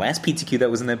 I won the last PTQ that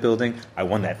was in that building. I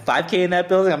won that 5K in that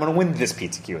building. I'm going to win this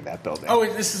PTQ in that building. Oh,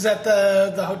 this is at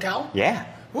the hotel? Yeah.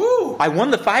 Woo! I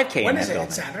won the 5K when in that building. When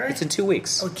is it? Saturday? It's in 2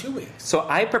 weeks. Oh, 2 weeks. So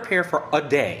I prepare for a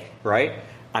day, right?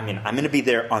 I mean, I'm going to be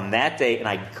there on that day, and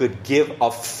I could give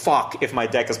a fuck if my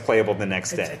deck is playable the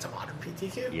next day. It's a modern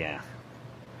PTQ? Yeah.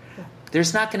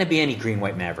 There's not going to be any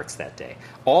Green-White Mavericks that day.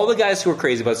 All the guys who are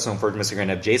crazy about Stoneforge Mystic are going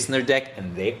to have Jace in their deck,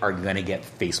 and they are going to get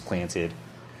face-planted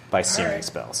by Searing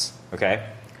Spells. Okay?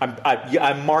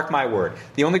 I mark my word.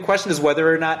 The only question is whether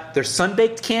or not there's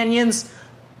Sunbaked Canyons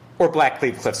or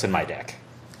Blackcleave Cliffs in my deck.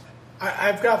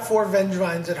 I've got 4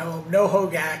 Vengevines at home, no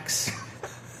Hogaaks.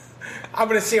 I'm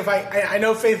going to see if I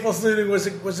know Faithless Looting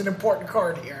was an important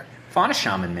card here. Fauna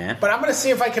Shaman, man. But I'm going to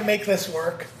see if I can make this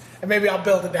work, and maybe I'll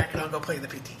build a deck and I'll go play the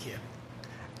PTQ.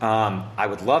 I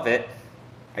would love it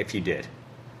if you did.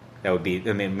 That would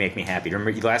make me happy.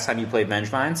 Remember last time you played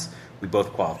Vengevines? We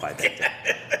both qualified that day.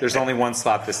 There's only one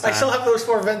slot this time. I still have those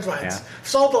 4 Vengevines. Yeah.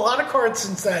 Sold a lot of cards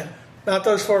since then. Not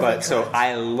those 4 Vengevines. So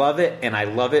I love it, and I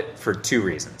love it for 2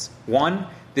 reasons. One,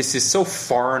 this is so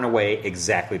far and away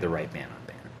exactly the right ban on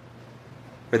ban.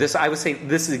 For this, I would say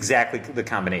this is exactly the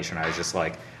combination. I was just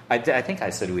like, I think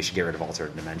I said we should get rid of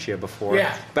Altered Dementia before.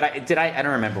 Yeah. But I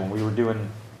don't remember when we were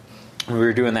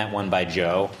doing that one by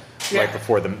Joe. Right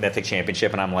before the Mythic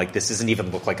Championship, and I'm like, this doesn't even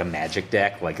look like a Magic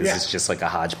deck. Like, this is just like a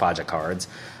hodgepodge of cards.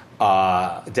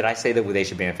 Did I say that they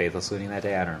should ban Faithless Looting that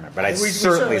day? I don't remember. But I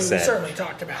certainly said we certainly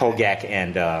talked about Hogaak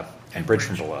and Bridge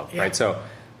from Below. Yeah. Right? So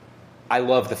I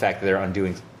love the fact that they're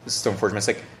undoing Stoneforge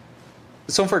Mystic.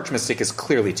 Stoneforge Mystic is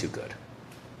clearly too good.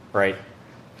 Right?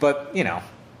 But,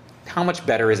 How much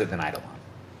better is it than Eidolon?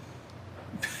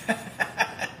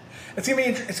 It's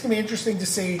gonna be interesting to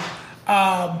see.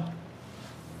 That's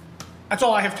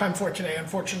all I have time for today.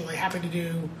 Unfortunately, happy to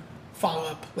do follow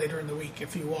up later in the week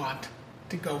if you want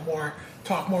to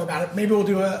talk more about it. Maybe we'll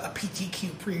do a PTQ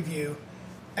preview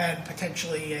and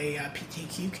potentially a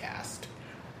PTQ cast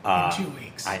in 2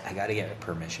 weeks. I got to get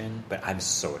permission, but I'm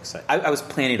so excited. I was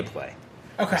planning to play.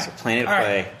 Okay. Planning to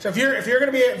play. Right. So if you're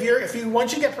gonna be if you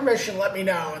once you get permission, let me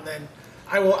know, and then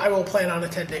I will plan on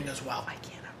attending as well. I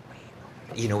cannot wait.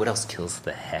 Oh, you know what else kills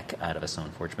the heck out of a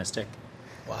Stoneforge Mystic?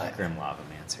 What? Grim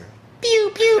Lavamancer.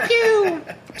 Pew pew pew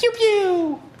pew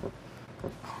pew.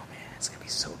 Oh man, it's gonna be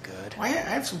so good. Well, I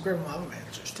have some Grim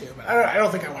Lavamancers too, but I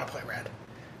don't think I want to play red.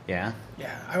 Yeah.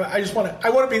 Yeah. I just want to. I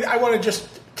want to just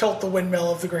tilt the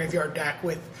windmill of the graveyard deck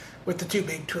with the 2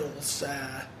 big tools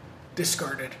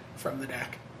discarded from the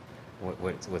deck.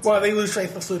 What's well, that? they lose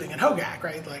Faithless Looting and Hogak,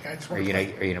 right? Like I just want. Are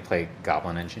you gonna play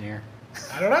Goblin Engineer?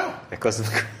 I don't know. That goes in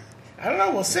the. I don't know.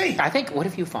 We'll see. I think. What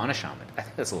if you Fauna Shaman? I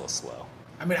think that's a little slow.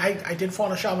 I mean, I did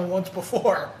Fauna Shaman once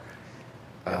before.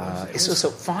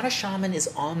 So Fauna Shaman is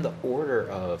on the order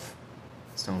of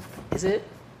Stone. Is it?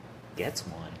 Gets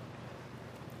one.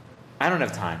 I don't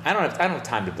have time. I don't have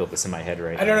time to build this in my head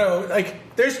right now. I don't know.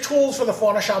 Like, there's tools for the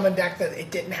Fauna Shaman deck that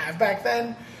it didn't have back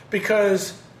then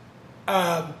because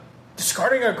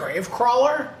discarding a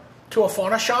Gravecrawler to a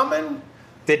Fauna Shaman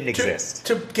didn't exist.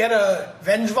 To get a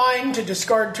Vengevine to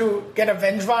discard to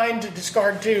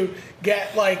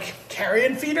get like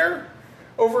Carrion Feeder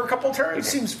over a couple turns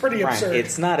seems pretty absurd.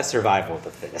 It's not a survival of the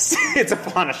fittest. It's a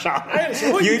Fauna Shaman. I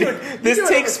understand. Well, this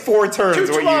takes 4 turns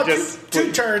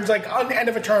two turns, like on the end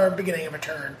of a turn, beginning of a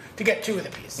turn, to get 2 of the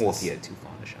pieces. Well, if you had 2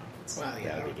 Fauna Shamans. Well,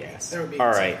 yeah, that would be gas.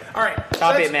 All right.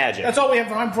 Top 8 Magic. That's all we have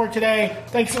time for today.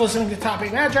 Thanks for listening to Top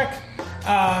 8 Magic.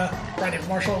 Brian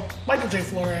Marshall, Michael J.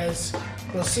 Flores.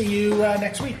 We'll see you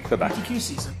next week. Goodbye. PTQ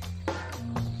season.